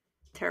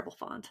 Terrible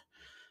font.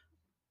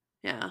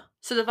 Yeah.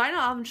 So the vinyl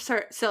album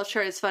sales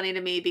chart is funny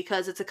to me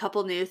because it's a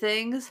couple new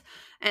things.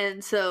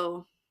 And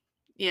so,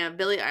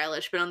 Billie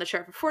Eilish been on the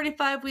chart for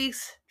 45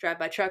 weeks. Drive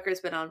By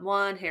Trucker's been on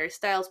 1. Harry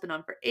Styles been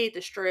on for 8.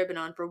 Destroyer been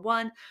on for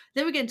 1.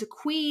 Then we get into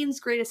Queen's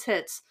Greatest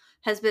Hits.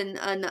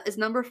 Is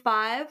number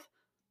 5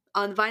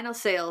 on vinyl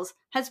sales.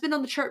 Has been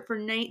on the chart for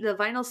the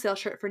vinyl sales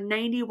chart for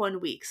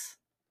 91 weeks.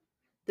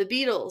 The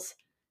Beatles,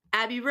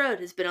 Abbey Road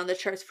has been on the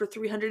charts for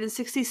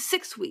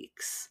 366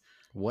 weeks.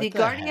 What the the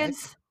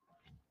Guardians.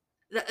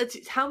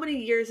 heck? How many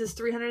years is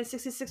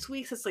 366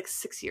 weeks? It's like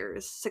 6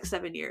 years,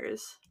 7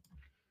 years.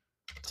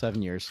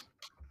 7 years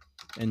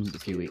and a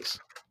few weeks.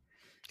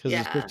 Because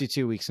Yeah. it's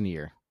 52 weeks in a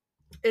year.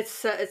 It's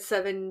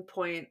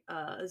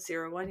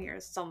 7.01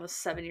 years. It's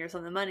almost 7 years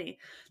on the money.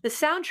 The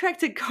soundtrack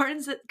to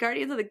Guardians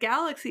of the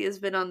Galaxy has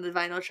been on the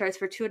vinyl charts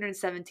for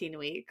 217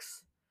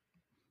 weeks.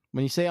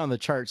 When you say on the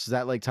charts, is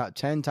that like top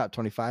 10, top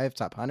 25,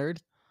 top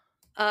 100?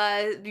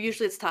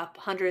 Usually it's top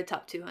 100,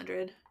 top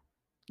 200.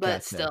 But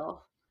Gotcha.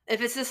 still,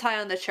 if it's this high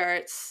on the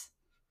charts,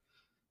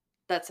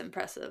 that's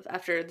impressive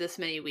after this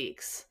many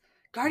weeks.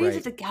 Guardians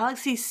of the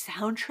Galaxy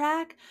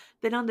soundtrack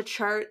been on the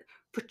chart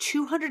for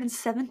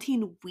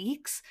 217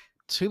 weeks?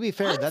 To be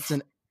fair, that's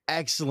an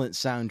excellent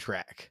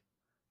soundtrack.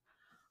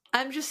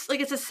 I'm just like,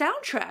 it's a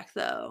soundtrack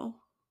though.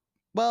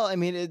 Well, I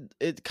mean,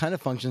 it kind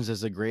of functions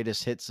as the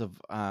greatest hits of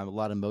a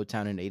lot of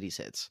Motown and 80s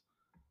hits.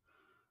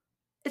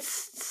 It's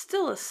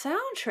still a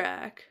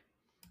soundtrack.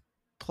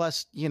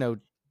 Plus,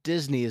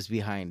 Disney is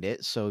behind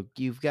it, so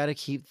you've got to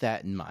keep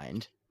that in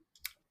mind.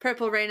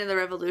 Purple Rain and the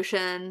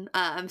Revolution.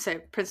 Prince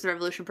and the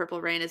Revolution,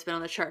 Purple Rain has been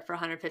on the chart for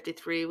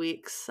 153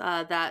 weeks.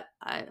 That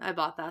I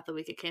bought that the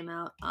week it came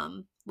out.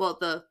 The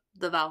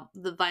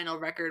vinyl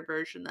record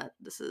version that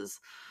this is.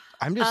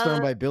 I'm just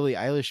thrown by Billie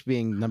Eilish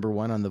being number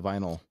 1 on the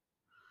vinyl.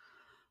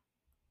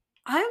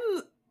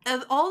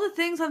 Of all the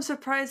things, I'm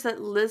surprised that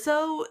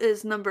Lizzo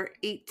is number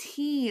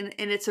 18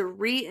 and it's a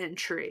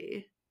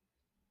re-entry,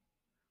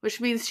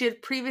 which means she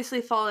had previously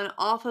fallen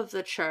off of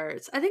the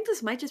charts. I think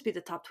this might just be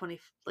the top 20,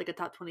 like a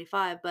top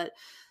 25, but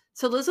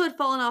so Lizzo had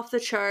fallen off the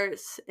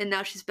charts and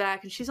now she's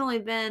back and she's only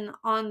been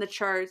on the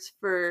charts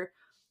for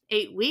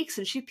 8 weeks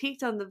and she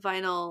peaked on the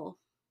vinyl.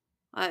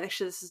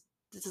 Actually, this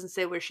doesn't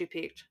say where she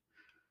peaked.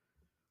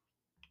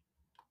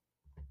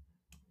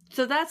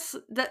 So that's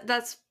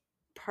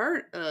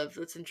part of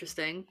what's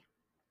interesting.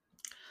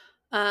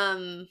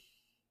 The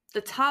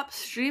top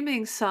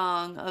streaming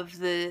song of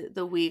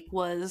the week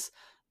was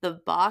The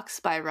Box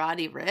by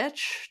Roddy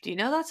Ricch. Do you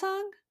know that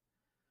song?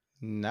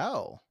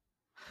 No.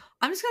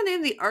 I'm just gonna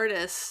name the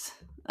artist.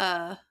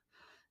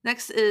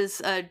 Next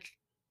is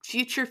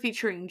Future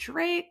featuring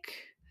Drake.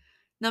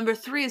 Number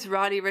 3 is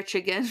Roddy Ricch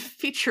again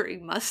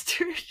featuring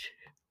Mustard.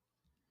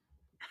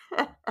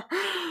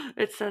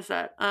 It says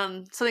that.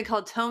 Something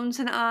called Tones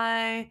and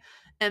I.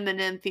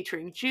 Eminem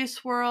featuring Juice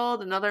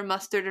WRLD, another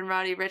Mustard and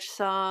Roddy Ricch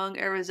song,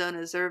 Arizona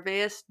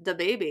Zervas,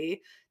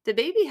 DaBaby.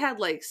 DaBaby had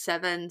like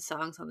 7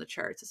 songs on the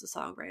charts as a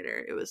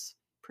songwriter. It was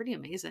pretty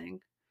amazing.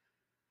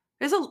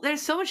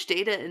 There's so much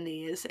data in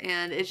these,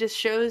 and it just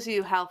shows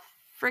you how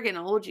friggin'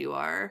 old you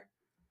are.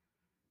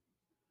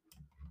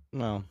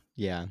 Well,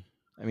 yeah.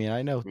 I mean,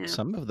 I know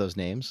some of those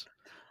names.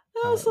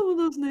 Some of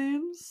those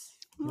names.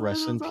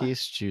 Rest in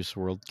peace, Juice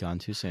WRLD, gone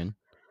too soon.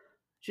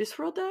 Juice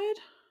WRLD died?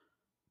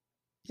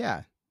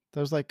 Yeah. That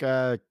was like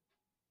a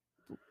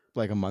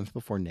month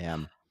before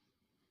NAMM.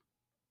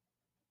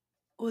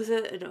 Was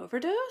it an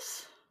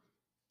overdose?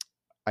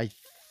 I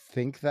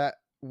think that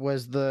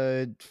was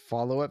the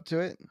follow-up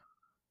to it.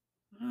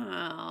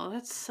 Oh,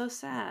 that's so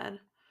sad.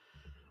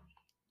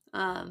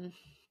 And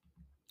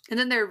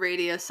then there are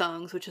radio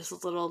songs, which is a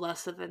little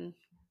less of a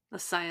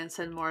science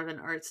and more of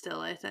an art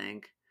still, I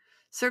think.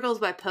 Circles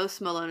by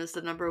Post Malone is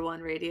the number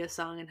 1 radio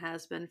song and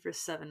has been for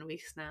 7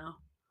 weeks now.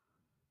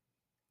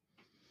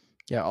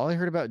 Yeah, all I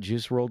heard about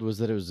Juice WRLD was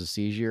that it was a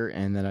seizure,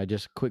 and then I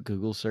just quick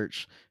Google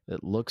search.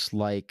 It looks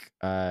like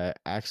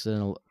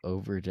accidental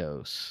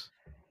overdose.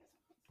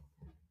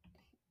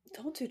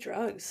 Don't do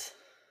drugs.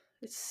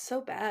 It's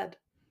so bad.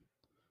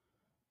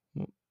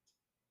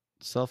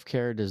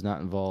 Self-care does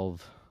not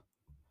involve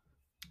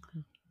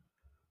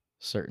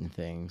certain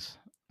things.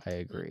 I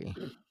agree.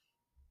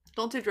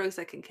 Don't do drugs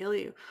that can kill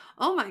you.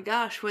 Oh my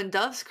gosh, When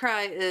Doves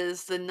Cry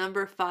is the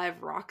number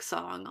 5 rock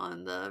song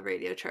on the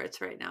radio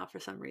charts right now for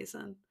some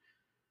reason.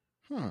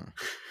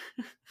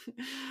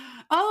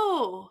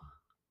 Oh,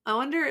 I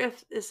wonder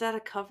is that a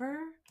cover?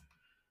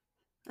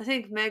 I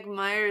think Meg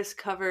Myers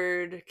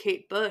covered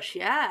Kate Bush.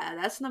 Yeah,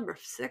 that's number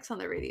 6 on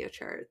the radio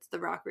charts, the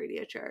rock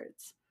radio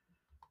charts.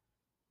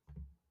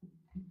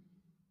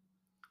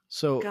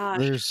 So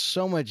there's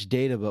so much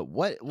data, but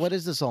what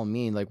does this all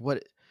mean? Like,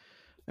 what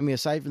I mean,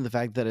 aside from the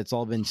fact that it's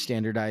all been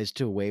standardized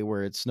to a way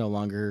where it's no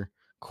longer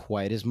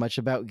quite as much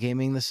about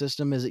gaming the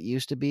system as it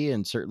used to be,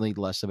 and certainly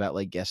less about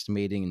like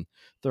guesstimating and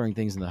throwing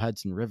things in the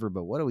Hudson River.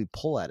 But what do we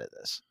pull out of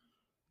this?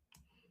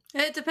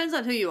 It depends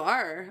on who you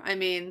are. I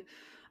mean,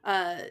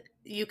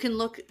 you can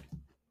look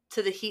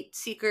to the heat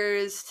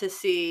seekers to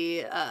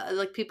see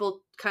like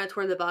people kind of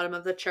toward the bottom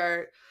of the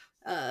chart.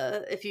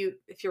 If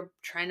you're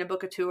trying to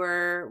book a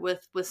tour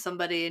with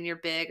somebody and you're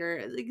big,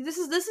 or like, this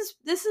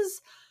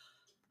is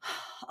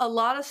a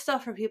lot of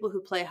stuff for people who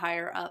play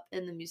higher up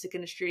in the music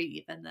industry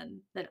even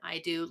than I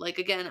do. Like,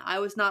 again, I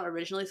was not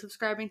originally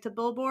subscribing to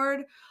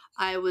Billboard.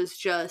 I was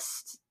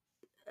just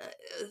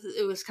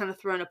it was kind of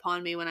thrown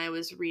upon me when I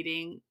was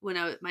reading,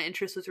 my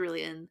interest was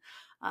really in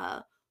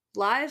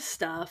live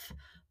stuff.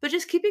 But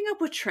just keeping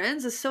up with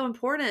trends is so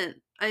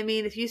important. I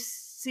mean, if you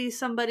see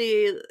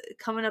somebody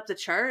coming up the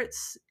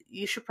charts,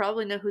 you should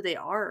probably know who they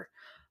are,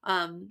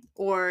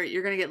 or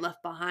you're going to get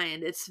left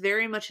behind. It's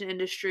very much an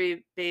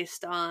industry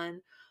based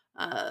on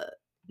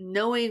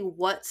knowing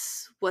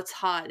what's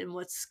hot and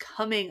what's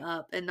coming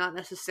up, and not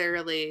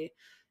necessarily,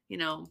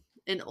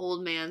 an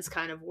old man's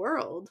kind of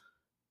world.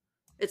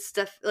 It's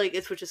stuff like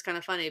which is kind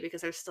of funny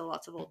because there's still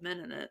lots of old men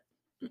in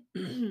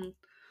it.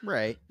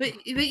 Right.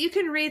 But you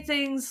can read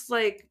things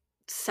like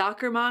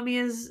Soccer Mommy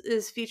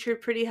is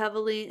featured pretty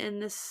heavily in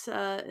this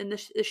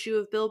issue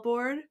of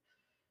Billboard.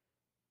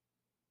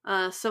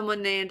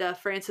 Someone named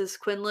Frances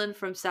Quinlan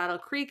from Saddle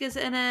Creek is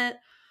in it.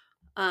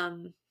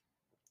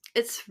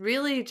 It's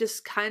really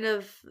just kind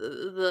of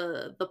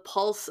the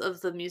pulse of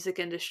the music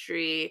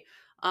industry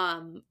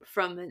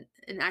from an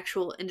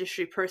actual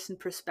industry person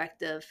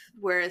perspective,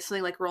 whereas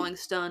something like Rolling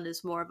Stone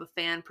is more of a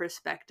fan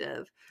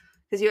perspective,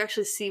 because you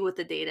actually see what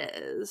the data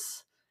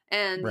is.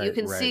 And you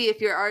can see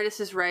if your artist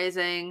is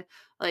rising,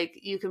 like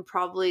you can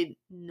probably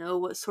know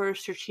what sort of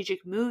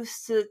strategic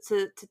moves to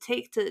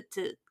take to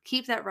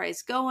keep that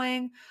rise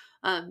going.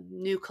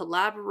 New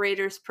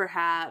collaborators,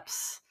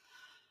 perhaps.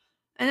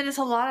 And then it's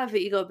a lot of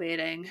ego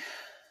baiting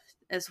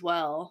as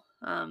well.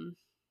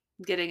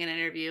 Getting an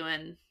interview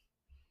in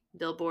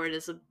Billboard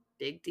is a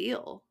big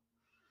deal.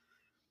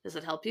 Does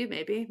it help you?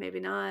 Maybe, maybe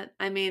not.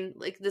 I mean,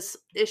 like this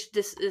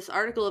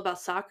article about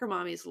Soccer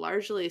Mommies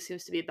largely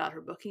seems to be about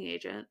her booking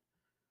agent.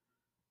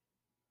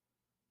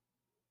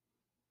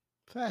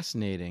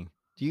 Fascinating.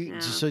 Do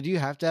you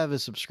have to have a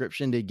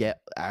subscription to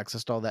get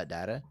access to all that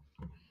data,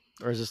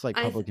 or is this like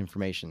public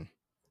information?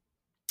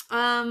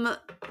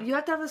 You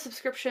have to have a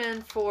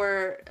subscription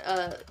for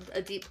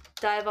a deep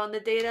dive on the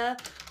data.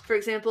 For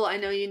example, I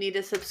know you need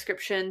a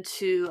subscription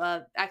to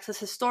access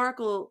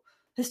historical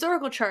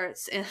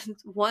charts. And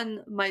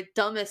my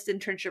dumbest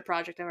internship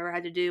project I've ever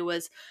had to do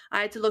was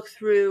I had to look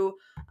through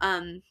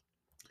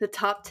the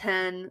top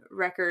 10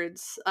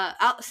 records,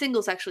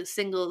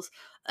 singles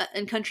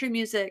in country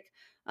music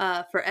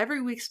for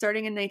every week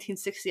starting in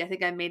 1960. I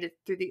think I made it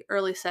through the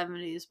early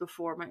 70s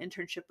before my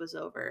internship was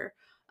over.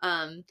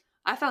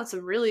 I found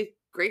some really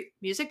great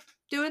music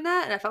doing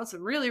that, and I found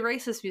some really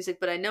racist music,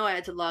 but I know I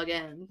had to log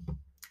in.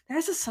 There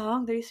used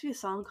to be a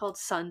song called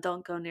Son,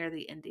 Don't Go Near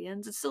the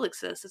Indians. It still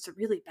exists. It's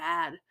really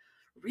bad,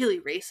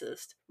 really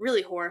racist,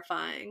 really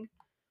horrifying.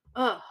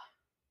 Ugh.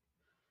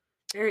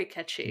 Very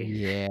catchy.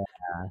 Yeah.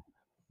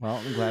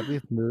 Well, I'm glad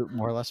we've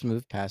more or less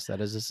moved past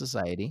that as a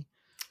society.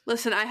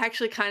 Listen, I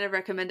actually kind of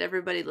recommend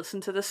everybody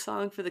listen to this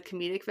song for the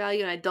comedic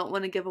value, and I don't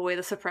want to give away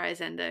the surprise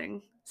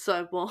ending, so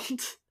I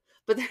won't.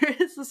 But there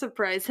is a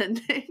surprise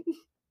ending,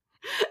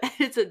 and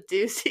it's a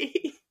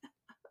doozy.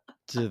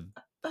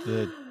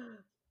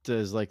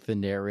 Does like the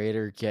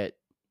narrator get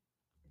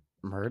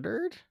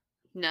murdered?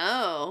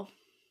 No.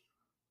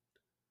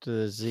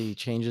 Does he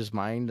change his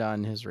mind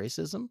on his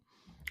racism?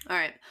 All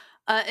right.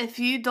 If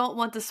you don't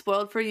want this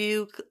spoiled for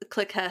you,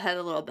 click ahead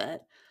a little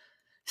bit.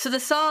 So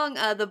the song,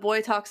 the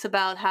boy talks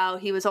about how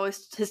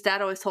his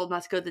dad always told him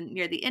not to go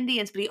near the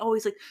Indians, but he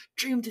always like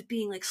dreamed of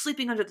being like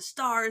sleeping under the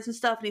stars and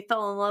stuff. And he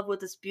fell in love with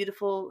this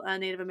beautiful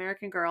Native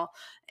American girl.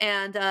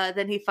 And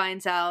then he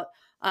finds out,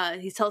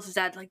 he tells his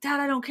dad, like,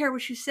 Dad, I don't care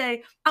what you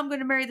say. I'm going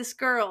to marry this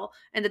girl.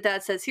 And the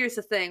dad says, here's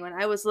the thing. When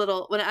I was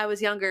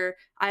younger,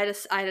 I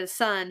had a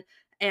son,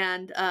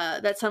 and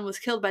that son was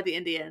killed by the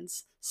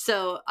Indians.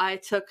 So I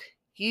took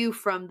you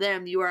from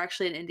them. You are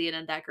actually an Indian,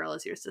 and that girl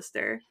is your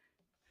sister.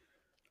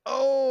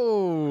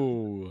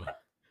 Oh.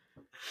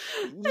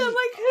 And I'm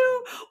like,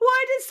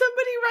 why did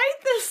somebody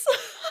write this?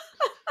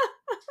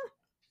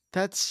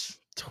 That's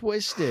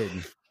twisted.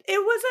 It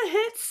was a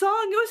hit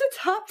song. It was a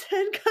top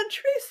 10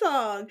 country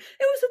song. It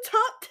was a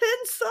top 10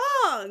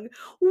 song.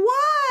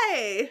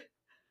 Why?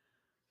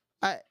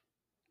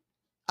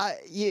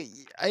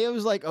 I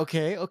was like,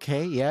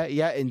 okay,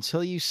 yeah,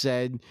 until you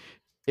said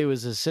it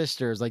was a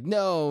sister. It's like,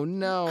 no.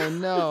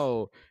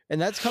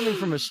 And that's coming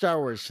from a Star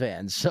Wars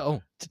fan,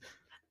 so...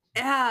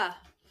 Yeah,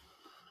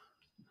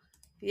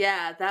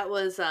 that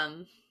was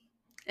an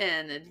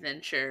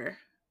adventure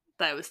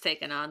that I was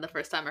taken on the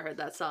first time I heard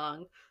that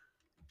song.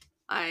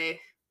 Bad.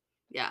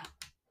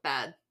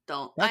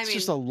 Don't. That's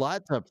just a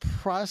lot to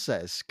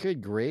process.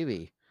 Good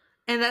gravy.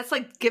 And that's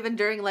like given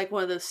during like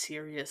one of those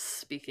serious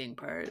speaking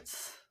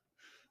parts.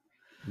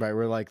 Right,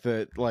 where like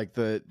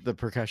the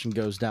percussion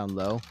goes down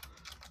low.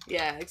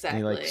 Yeah, And exactly.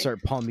 he like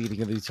start palm beating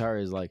the guitar.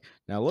 Is like,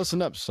 now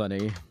listen up,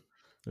 Sonny.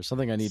 There's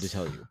something I need to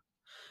tell you.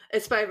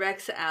 It's by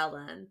Rex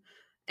Allen.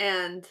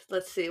 And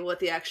let's see what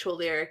the actual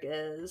lyric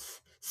is.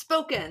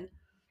 Spoken.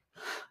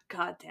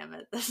 God damn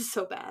it. This is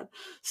so bad.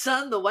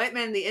 Son, the white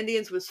man and the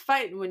Indians was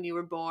fighting when you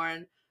were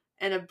born.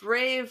 And a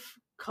brave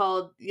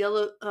called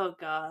Yellow. Oh,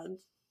 God.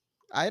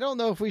 I don't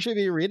know if we should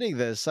be reading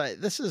this.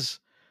 I'm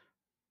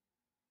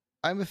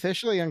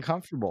officially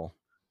uncomfortable.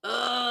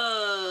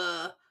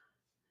 Ugh.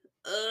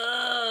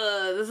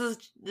 This is,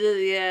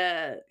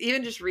 yeah.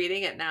 Even just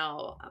reading it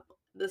now,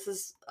 this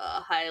is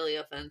highly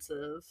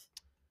offensive.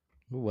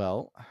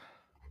 Well,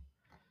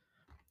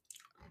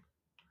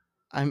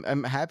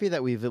 I'm happy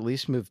that we've at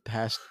least moved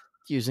past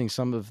using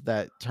some of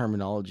that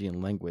terminology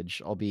and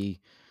language. I'll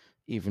be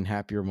even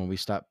happier when we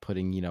stop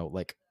putting,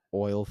 like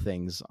oil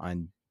things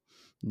on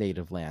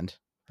native land.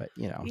 But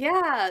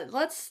Yeah,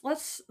 let's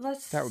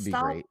that would be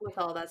stop great. with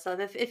all that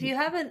stuff. If you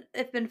haven't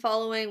been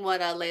following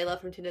what Layla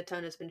from Tuna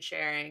Tone has been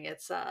sharing,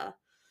 it's It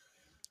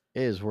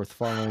is worth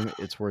following.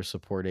 It's worth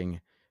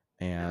supporting,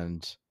 yeah.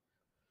 and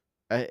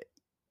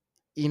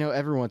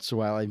every once in a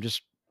while, I'm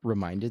just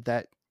reminded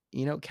that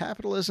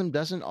capitalism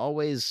doesn't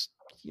always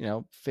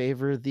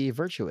favor the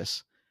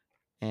virtuous,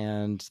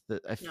 and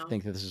I No.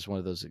 think that this is one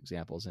of those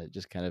examples, and it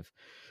just kind of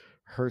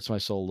hurts my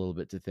soul a little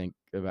bit to think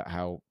about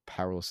how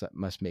powerless that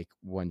must make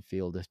one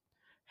feel to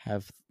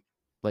have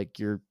like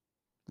you're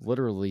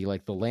literally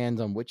like the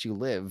land on which you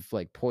live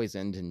like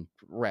poisoned and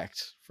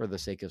wrecked for the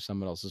sake of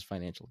someone else's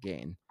financial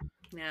gain.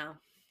 Yeah.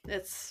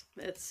 It's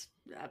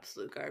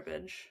absolute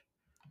garbage.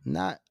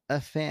 Not a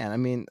fan. I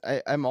mean,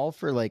 I'm all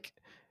for like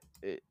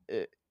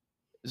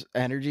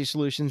energy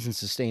solutions and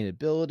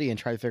sustainability and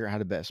try to figure out how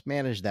to best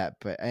manage that,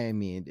 but I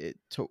mean, at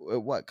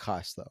what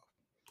cost though?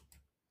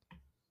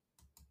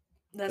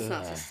 That's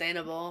not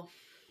sustainable.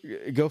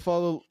 Go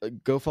follow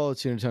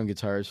Tuna Tone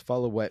Guitars.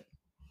 Follow what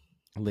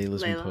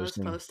Layla's been Layla was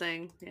posting.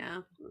 posting.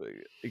 Yeah.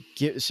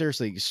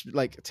 Seriously,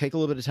 like take a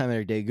little bit of time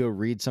every day. Go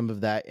read some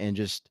of that and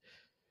just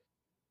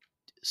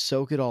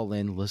soak it all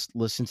in.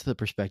 Listen to the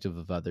perspective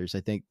of others.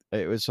 I think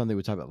it was something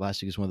we talked about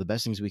last week. Is one of the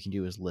best things we can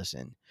do is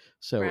listen.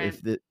 So Right.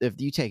 if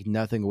you take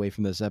nothing away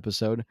from this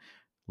episode,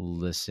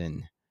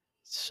 listen,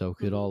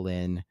 soak it all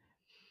in,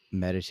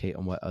 meditate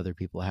on what other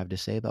people have to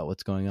say about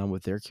what's going on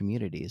with their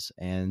communities,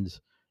 and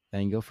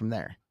then go from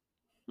there.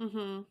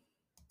 Mm-hmm.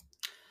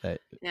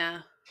 But,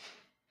 yeah.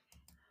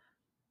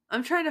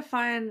 I'm trying to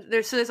find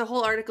there's a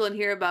whole article in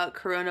here about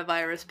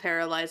coronavirus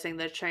paralyzing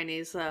the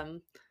Chinese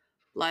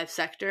live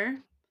sector.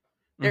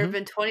 There have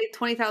been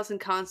 20,000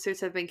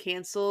 concerts have been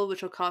canceled,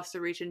 which will cost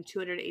the region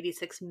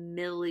 $286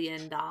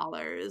 million.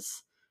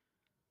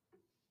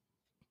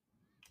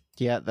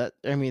 Yeah,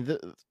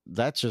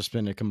 that's just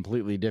been a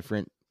completely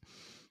different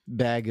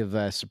bag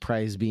of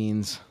surprise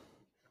beans.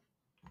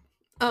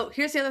 Oh,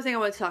 here's the other thing I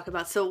want to talk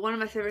about. So one of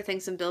my favorite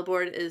things in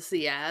Billboard is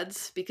the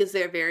ads because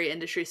they're very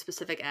industry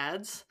specific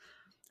ads.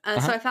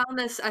 So I found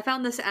this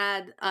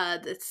ad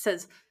that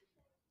says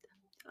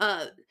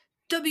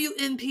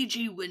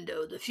WMPG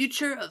window, the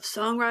future of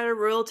songwriter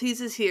royalties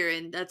is here,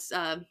 and that's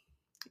that's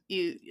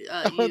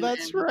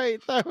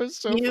right. That was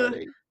so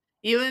funny.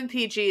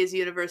 UMPG is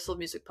Universal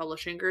Music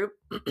Publishing Group.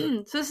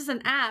 So this is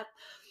an app,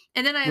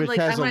 and then Which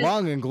has a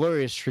long and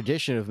glorious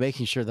tradition of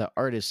making sure that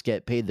artists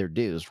get paid their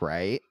dues,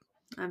 right?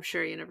 I'm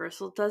sure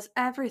Universal does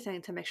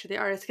everything to make sure the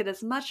artists get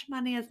as much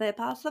money as they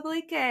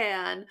possibly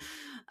can.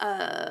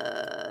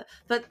 But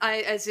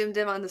I zoomed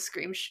in on the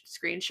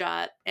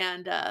screenshot,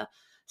 and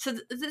so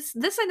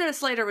this I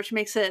noticed later, which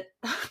makes it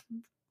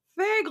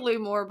vaguely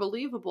more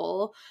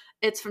believable.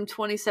 It's from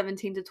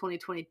 2017 to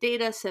 2020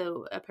 data,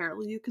 so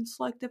apparently you can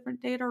select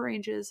different data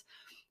ranges.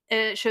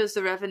 And it shows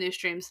the revenue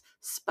streams.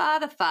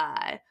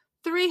 Spotify,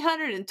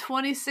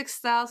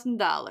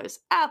 $326,000.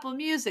 Apple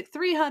Music,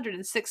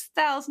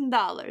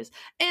 $306,000.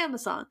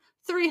 Amazon,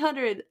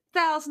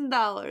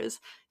 $300,000.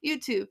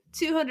 YouTube,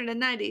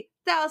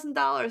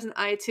 $290,000, and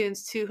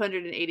iTunes,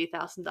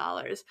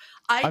 $280,000.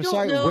 I'm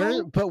sorry,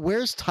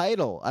 where's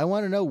Tidal? I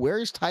want to know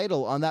where's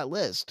Tidal on that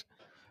list.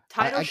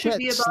 Tidal should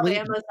be above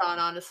Amazon,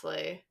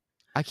 honestly.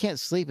 I can't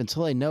sleep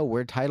until I know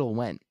where Tidal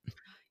went.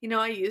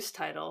 I use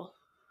Tidal.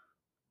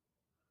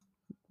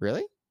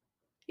 Really?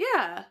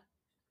 Yeah.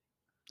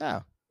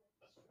 Oh.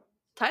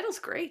 Tidal's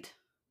great.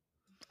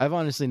 I've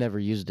honestly never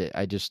used it.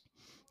 I just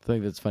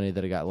think that's funny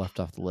that it got left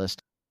off the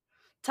list.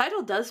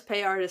 Tidal does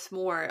pay artists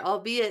more,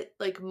 albeit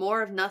like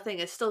more of nothing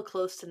is still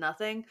close to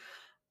nothing.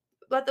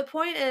 But the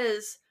point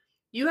is,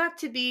 you have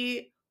to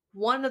be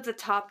one of the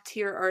top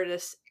tier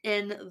artists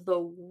in the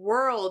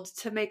world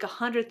to make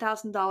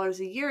 $100,000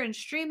 a year in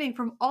streaming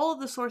from all of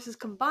the sources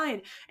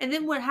combined. And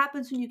then what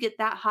happens when you get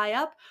that high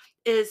up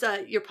is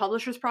your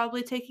publisher's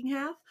probably taking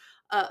half.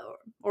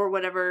 Or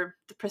whatever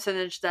the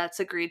percentage that's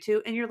agreed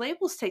to, and your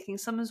label's taking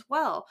some as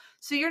well.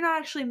 So you're not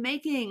actually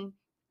making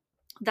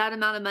that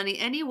amount of money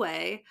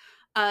anyway.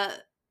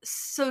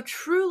 So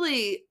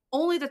truly,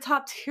 only the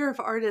top tier of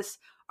artists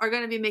are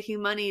going to be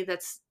making money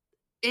that's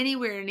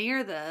anywhere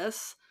near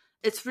this.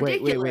 It's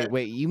ridiculous.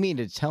 Wait. You mean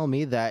to tell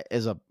me that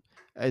as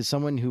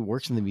someone who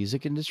works in the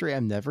music industry,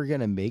 I'm never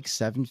gonna make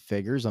 7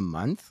 figures a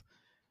month?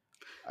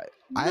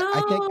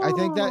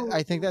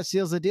 I think that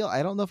seals the deal.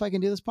 I don't know if I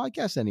can do this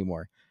podcast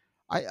anymore.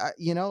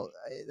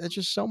 That's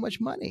just so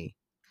much money.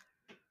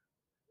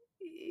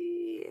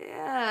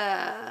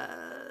 Yeah.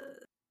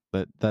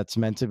 But it's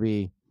meant to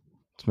be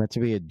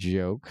a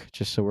joke,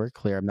 just so we're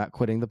clear. I'm not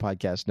quitting the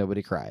podcast.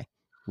 Nobody cry.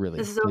 Really.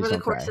 This is Please over the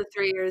don't course cry. of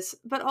 3 years.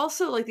 But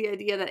also, like, the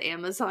idea that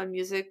Amazon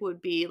Music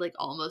would be like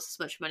almost as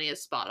much money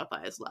as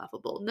Spotify is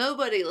laughable.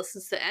 Nobody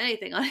listens to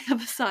anything on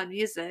Amazon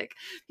Music.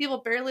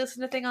 People barely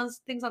listen to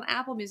things on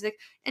Apple Music,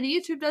 and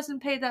YouTube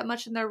doesn't pay that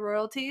much in their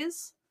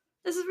royalties.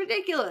 This is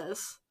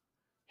ridiculous.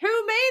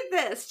 Who made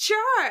this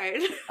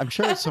chart? I'm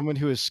sure it's someone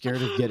who is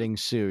scared of getting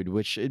sued,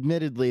 which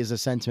admittedly is a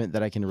sentiment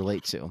that I can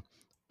relate to.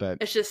 But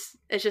it's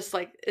just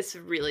like, it's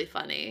really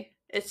funny.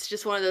 It's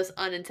just one of those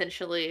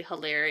unintentionally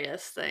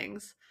hilarious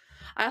things.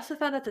 I also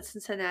found out that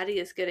Cincinnati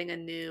is getting a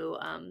new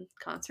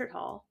concert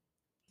hall.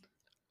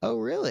 Oh,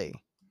 really?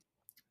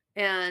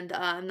 And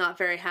I'm not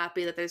very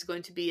happy that there's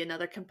going to be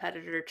another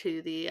competitor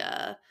to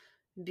the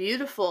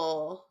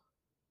beautiful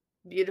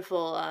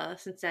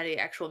Cincinnati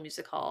Actual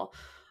Music Hall.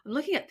 I'm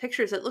looking at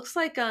pictures. It looks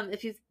like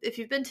if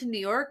you've been to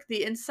New York,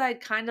 the inside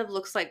kind of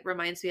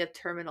reminds me of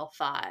Terminal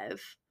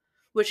 5,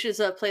 which is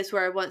a place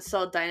where I once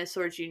saw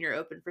Dinosaur Jr.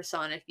 open for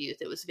Sonic Youth.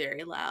 It was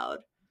very loud.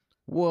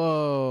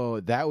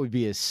 Whoa, that would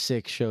be a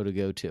sick show to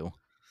go to.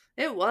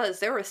 It was.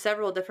 There were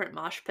several different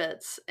mosh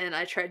pits, and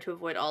I tried to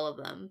avoid all of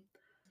them.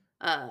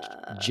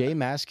 Jay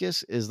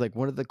Mascis is like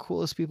one of the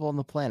coolest people on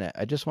the planet.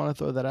 I just want to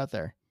throw that out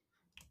there.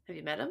 Have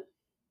you met him?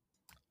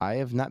 I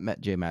have not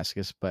met Jay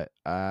Mascis, but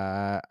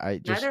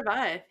I just neither have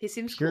I. He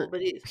seems cool,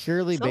 but he's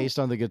purely based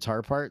on the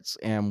guitar parts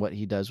and what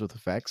he does with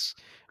effects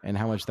and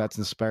how much that's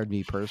inspired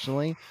me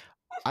personally.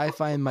 I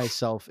find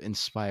myself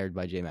inspired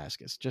by Jay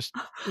Mascis. Just,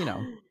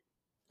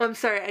 I'm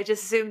sorry, I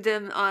just zoomed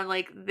in on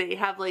they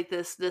have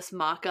this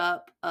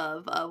mock-up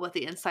of what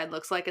the inside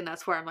looks like, and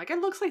that's where I'm like,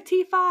 it looks like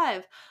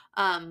T5.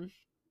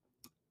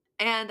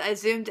 And I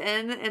zoomed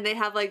in, and they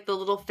have the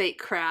little fake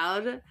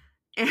crowd,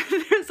 and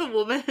there's a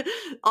woman.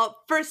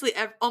 Firstly,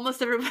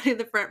 almost everybody in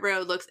the front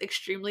row looks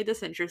extremely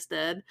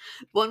disinterested.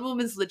 One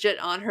woman's legit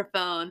on her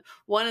phone.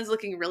 One is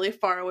looking really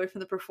far away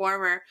from the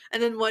performer,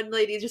 and then one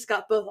lady just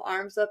got both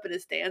arms up and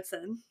is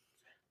dancing.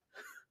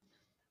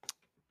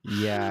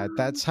 Yeah,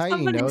 that's how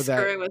you know that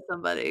screwing with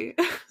somebody.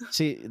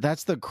 See,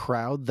 that's the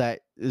crowd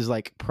that is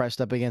pressed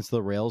up against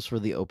the rails for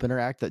the opener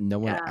act that no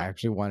one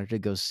actually wanted to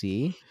go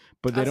see,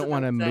 but they don't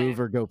want to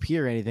move or go pee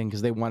or anything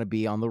because they want to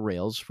be on the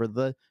rails for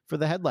the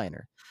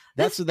headliner.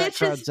 That's what that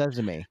crowd says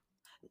to me.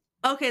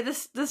 Okay,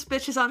 this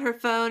bitch is on her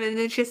phone, and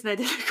then she has an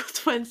identical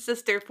twin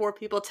sister 4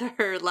 people to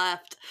her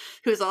left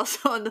who's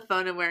also on the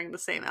phone and wearing the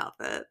same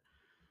outfit.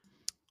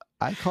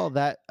 I call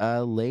that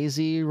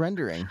lazy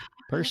rendering,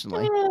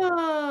 personally.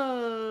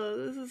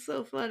 Oh, this is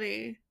so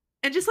funny.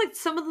 And just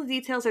some of the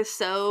details are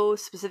so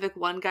specific.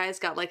 One guy's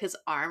got his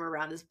arm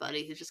around his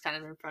buddy who's just kind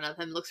of in front of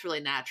him. Looks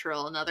really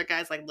natural. Another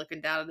guy's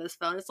looking down at his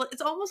phone.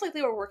 It's almost like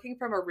they were working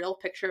from a real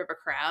picture of a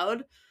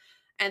crowd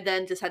and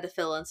then just had to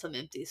fill in some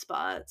empty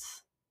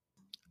spots.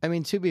 I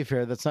mean, to be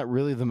fair, that's not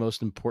really the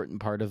most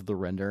important part of the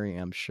rendering,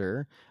 I'm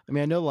sure. I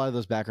mean, I know a lot of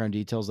those background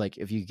details,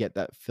 if you get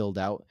that filled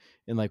out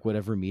in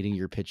whatever meeting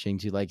you're pitching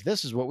to,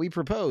 this is what we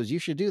propose, you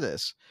should do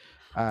this.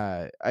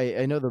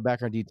 I know the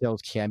background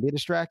details can be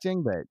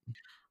distracting, but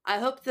I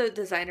hope the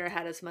designer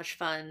had as much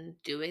fun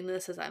doing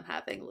this as I'm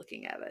having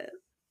looking at it.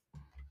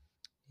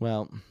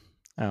 Well,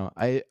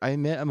 I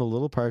admit I'm a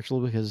little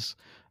partial because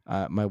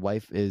my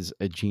wife is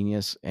a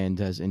genius and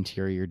does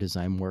interior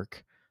design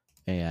work,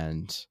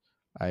 and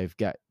I've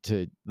got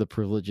the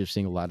privilege of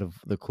seeing a lot of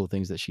the cool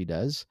things that she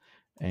does,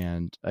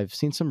 and I've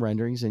seen some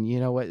renderings, and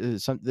you know what?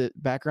 The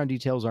background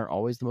details aren't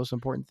always the most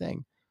important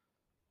thing.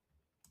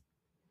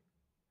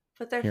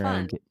 But they're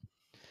fun.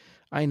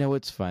 I know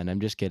it's fun. I'm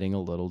just getting a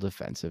little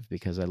defensive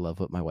because I love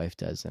what my wife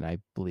does, and I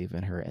believe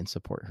in her and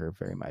support her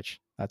very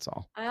much. That's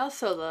all. I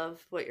also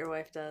love what your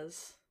wife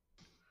does.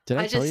 Did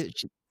I tell you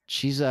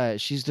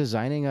she's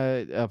designing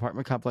a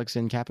apartment complex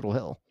in Capitol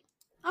Hill?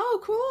 Oh,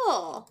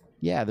 cool.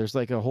 Yeah, there's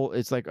a whole.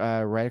 It's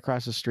right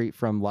across the street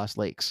from Lost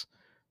Lakes,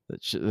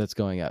 that's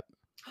going up.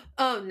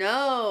 Oh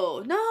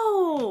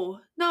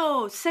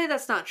no! Say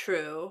that's not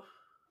true.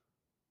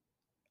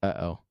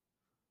 Uh-oh.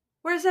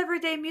 Where's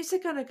Everyday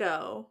Music gonna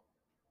go?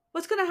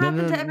 What's gonna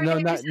happen to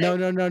Everyday Music? No,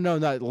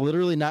 not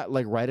literally, not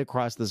right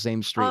across the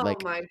same street. Oh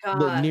my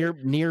god!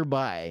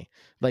 Nearby,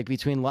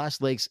 between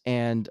Lost Lakes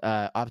and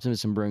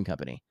Optimus and Brewing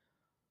Company.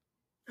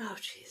 Oh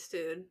jeez,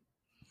 dude.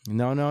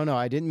 No,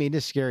 I didn't mean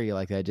to scare you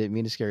like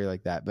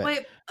that. But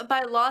wait,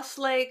 by Lost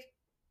Lake,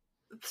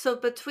 so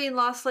between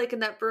Lost Lake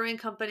and that brewing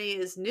company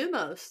is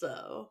Numos,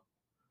 though.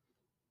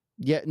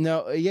 Yeah,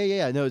 no,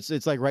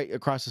 it's right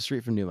across the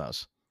street from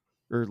Numos,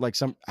 or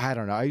some. I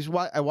don't know.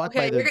 I walk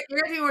by. You're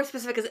gonna be more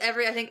specific because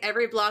I think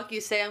every block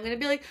you say, I'm gonna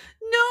be like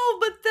No,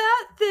 but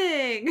that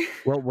thing.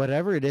 Well,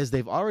 whatever it is,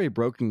 they've already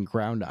broken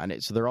ground on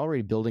it, so they're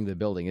already building the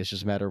building. It's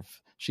just a matter of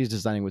she's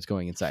designing what's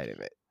going inside of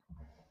it.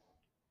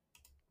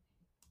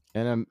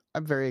 And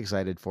I'm very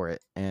excited for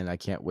it, and I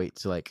can't wait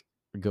to like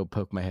go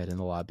poke my head in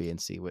the lobby and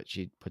see what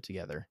she put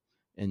together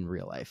in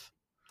real life.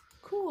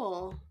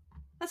 Cool.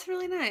 That's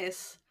really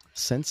nice.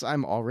 Since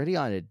I'm already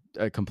on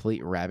a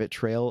complete rabbit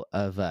trail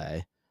of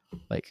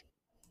like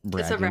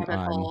It's a bragging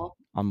rabbit hole.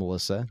 on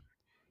Melissa,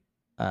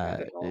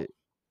 Rabbit hole.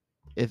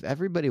 if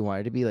everybody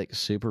wanted to be like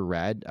super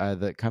rad,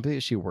 the company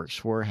that she works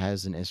for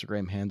has an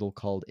Instagram handle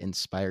called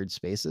Inspired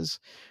Spaces.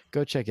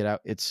 Go check it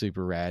out. It's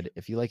super rad.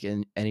 If you like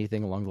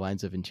anything along the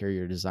lines of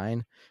interior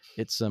design,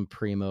 it's some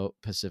primo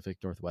Pacific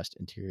Northwest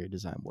interior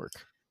design work.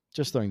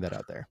 Just throwing that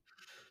out there.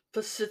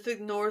 Pacific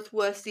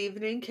Northwest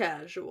Evening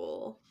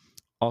Casual.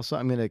 Also,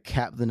 I'm going to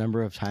cap the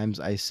number of times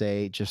I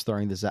say just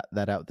throwing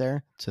that out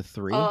there to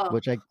 3,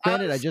 which I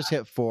just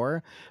hit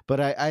 4, but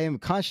I am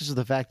conscious of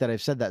the fact that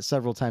I've said that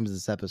several times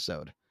this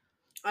episode.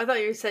 I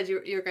thought you said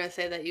you were going to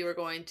say that you were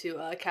going to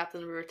cap the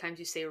number of times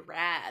you say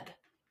rad.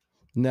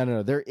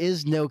 No. There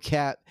is no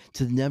cap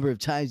to the number of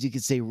times you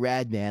can say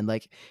rad, man.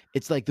 Like,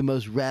 it's like the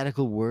most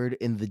radical word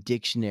in the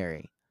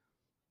dictionary.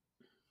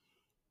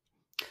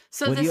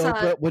 So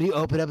when you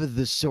open up a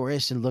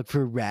thesaurus and look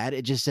for rad,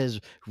 it just says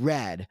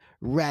rad,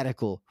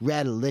 radical,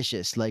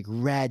 radalicious, like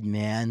rad,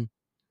 man.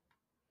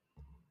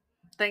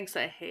 Thanks,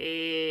 I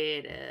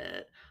hate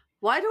it.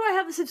 Why do I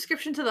have a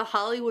subscription to the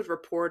Hollywood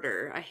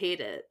Reporter? I hate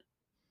it.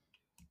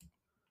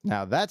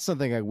 Now that's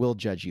something I will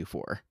judge you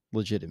for,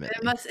 legitimately.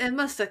 It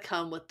must have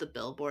come with the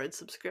Billboard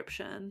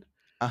subscription.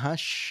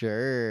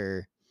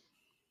 Sure.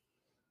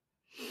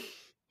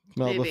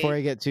 Well, Maybe. Before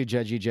I get too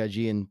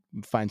judgy and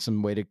find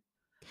some way to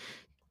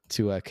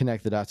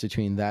connect the dots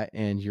between that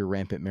and your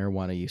rampant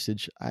marijuana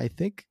usage, I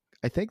think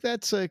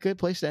that's a good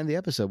place to end the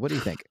episode. What do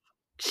you think?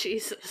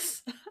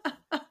 Jesus.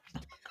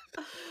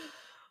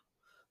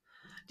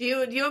 Do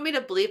you want me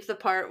to bleep the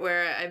part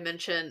where I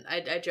mention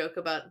I joke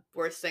about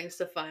worst things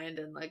to find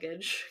in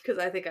luggage? Because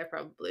I think I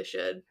probably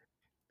should.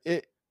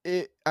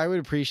 I would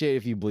appreciate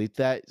if you bleep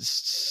that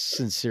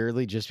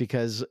sincerely, just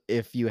because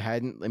if you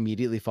hadn't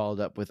immediately followed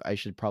up with I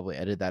should probably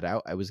edit that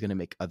out, I was going to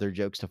make other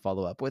jokes to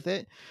follow up with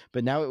it,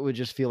 but now it would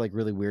just feel like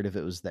really weird if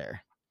it was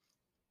there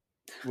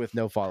with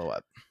no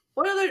follow-up.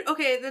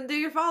 Okay, then do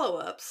your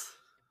follow-ups.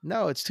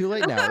 No, it's too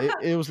late now.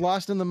 It was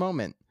lost in the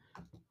moment.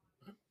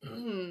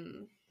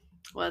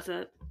 Was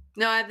it?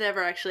 No, I've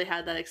never actually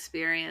had that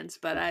experience,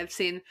 but I've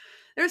seen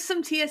there's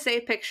some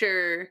TSA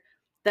picture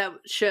that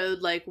showed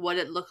like what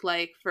it looked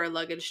like for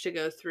luggage to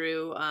go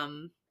through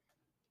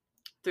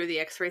the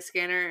X-ray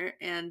scanner,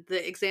 and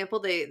the example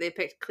they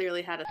picked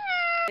clearly had a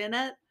in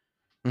it.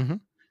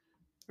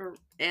 Mm-hmm.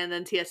 And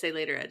then TSA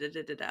later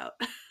edited it out.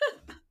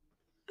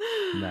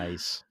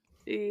 Nice.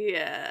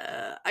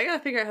 Yeah, I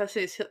gotta figure out how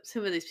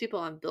some of these people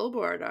on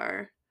Billboard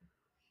are.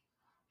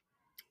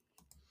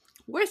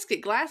 Whiskey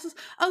glasses.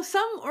 Oh,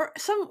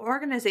 some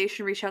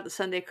organization reached out to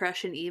Sunday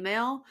Crush in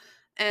email,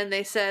 and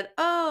they said,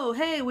 "Oh,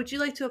 hey, would you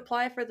like to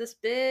apply for this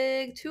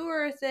big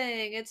tour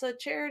thing? It's a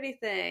charity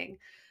thing."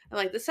 I'm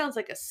like, this sounds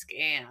like a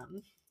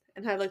scam,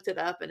 and I looked it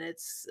up, and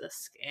it's a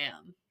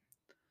scam.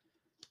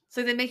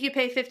 So they make you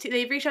pay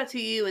They reach out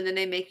to you, and then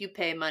they make you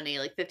pay money,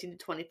 like $15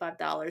 to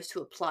 $25,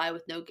 to apply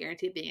with no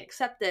guarantee of being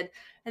accepted.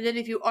 And then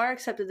if you are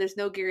accepted, there's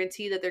no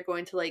guarantee that they're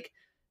going to like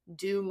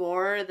do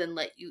more than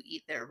let you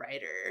eat their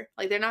rider.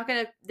 Like they're not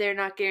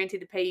guaranteed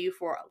to pay you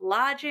for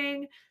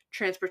lodging,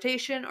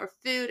 transportation, or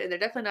food, and they're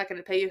definitely not going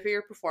to pay you for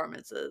your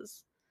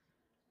performances.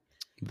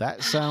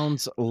 That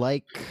sounds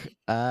like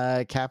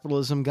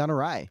capitalism gone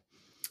awry.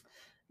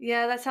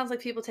 Yeah, that sounds like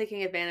people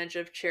taking advantage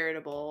of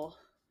charitable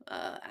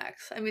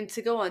acts. I mean,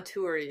 to go on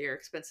tour, your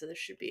expenses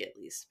should be at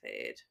least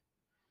paid.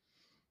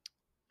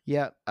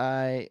 Yeah,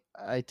 I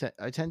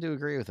tend to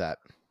agree with that.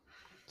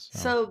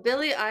 So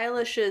Billie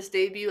Eilish's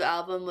debut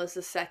album was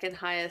the second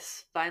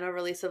highest vinyl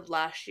release of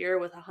last year,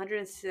 with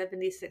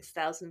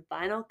 176,000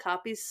 vinyl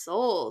copies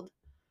sold.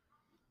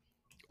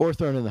 Or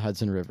thrown in the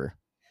Hudson River.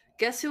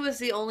 Guess who was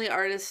the only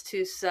artist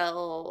to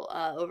sell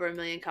over 1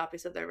 million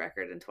copies of their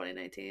record in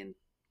 2019?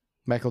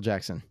 Michael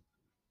Jackson.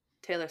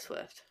 Taylor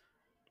Swift.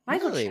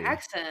 Michael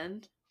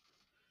Jackson?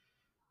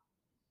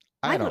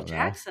 I don't know.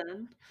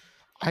 Jackson?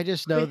 I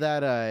just know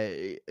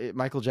that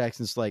Michael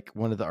Jackson's like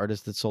one of the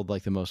artists that sold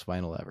like the most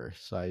vinyl ever.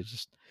 So I was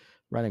just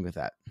running with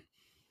that.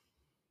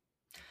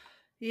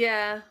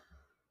 Yeah.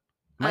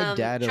 My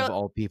dad, of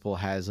all people,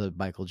 has a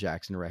Michael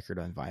Jackson record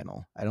on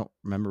vinyl. I don't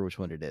remember which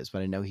one it is,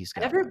 but I know he's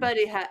got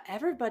everybody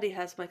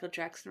has Michael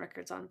Jackson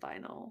records on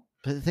vinyl.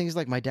 But the thing is,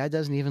 like, my dad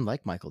doesn't even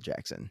like Michael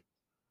Jackson.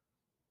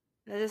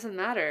 That doesn't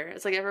matter.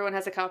 It's like everyone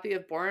has a copy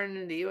of Born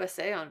in the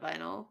USA on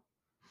vinyl.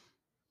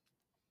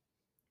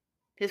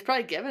 He's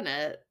probably given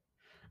it.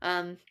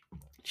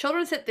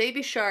 Children's hit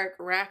Baby Shark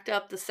racked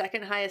up the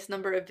second highest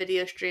number of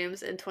video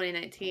streams in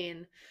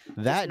 2019.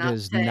 That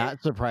does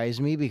not surprise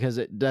me, because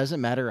it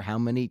doesn't matter how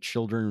many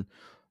children,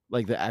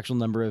 like the actual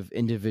number of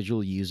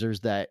individual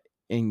users that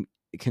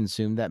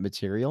consume that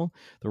material.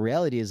 The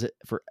reality is that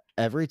for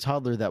every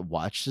toddler that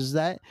watches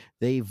that,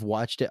 they've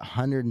watched it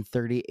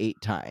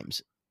 138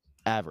 times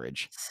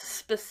average.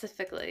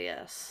 Specifically,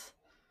 yes.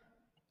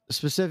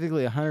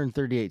 Specifically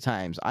 138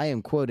 times. I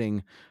am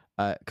quoting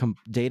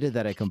data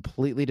that I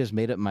completely just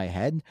made up in my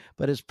head,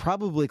 but is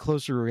probably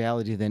closer to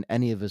reality than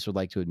any of us would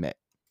like to admit.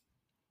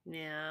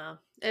 Yeah,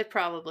 it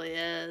probably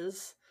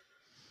is.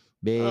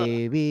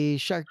 Baby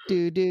shark,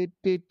 do do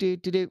do do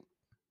do do.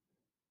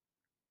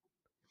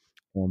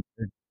 And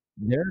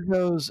there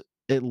goes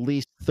at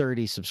least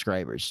 30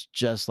 subscribers,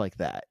 just like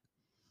that.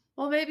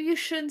 Well, maybe you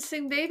shouldn't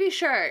sing Baby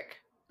Shark.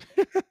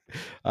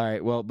 All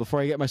right. Well, before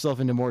I get myself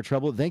into more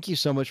trouble, thank you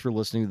so much for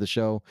listening to the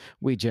show.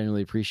 We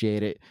genuinely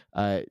appreciate it.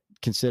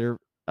 Consider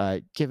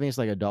giving us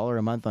like $1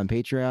 a month on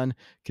Patreon.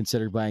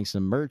 Consider buying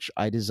some merch.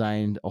 I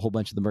designed a whole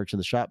bunch of the merch in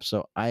the shop,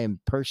 so I am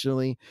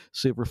personally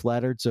super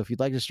flattered. So if you'd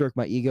like to stroke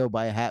my ego,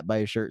 buy a hat, buy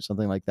a shirt,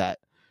 something like that.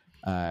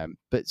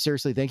 But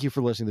seriously, thank you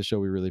for listening to the show.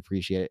 We really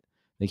appreciate it.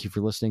 Thank you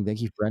for listening.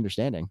 Thank you for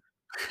understanding.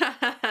 Leave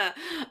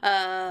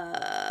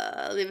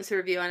us a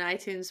review on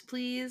iTunes,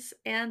 please,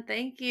 and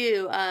thank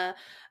you.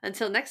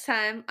 Until next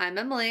time, I'm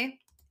Emily.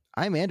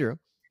 I'm Andrew.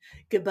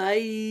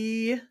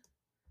 Goodbye.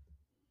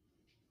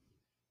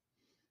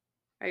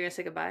 Are you gonna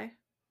say goodbye?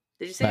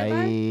 Did you say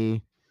goodbye?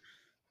 Bye.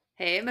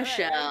 Hey,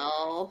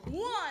 Michelle. Right.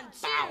 1,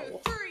 2,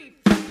 3.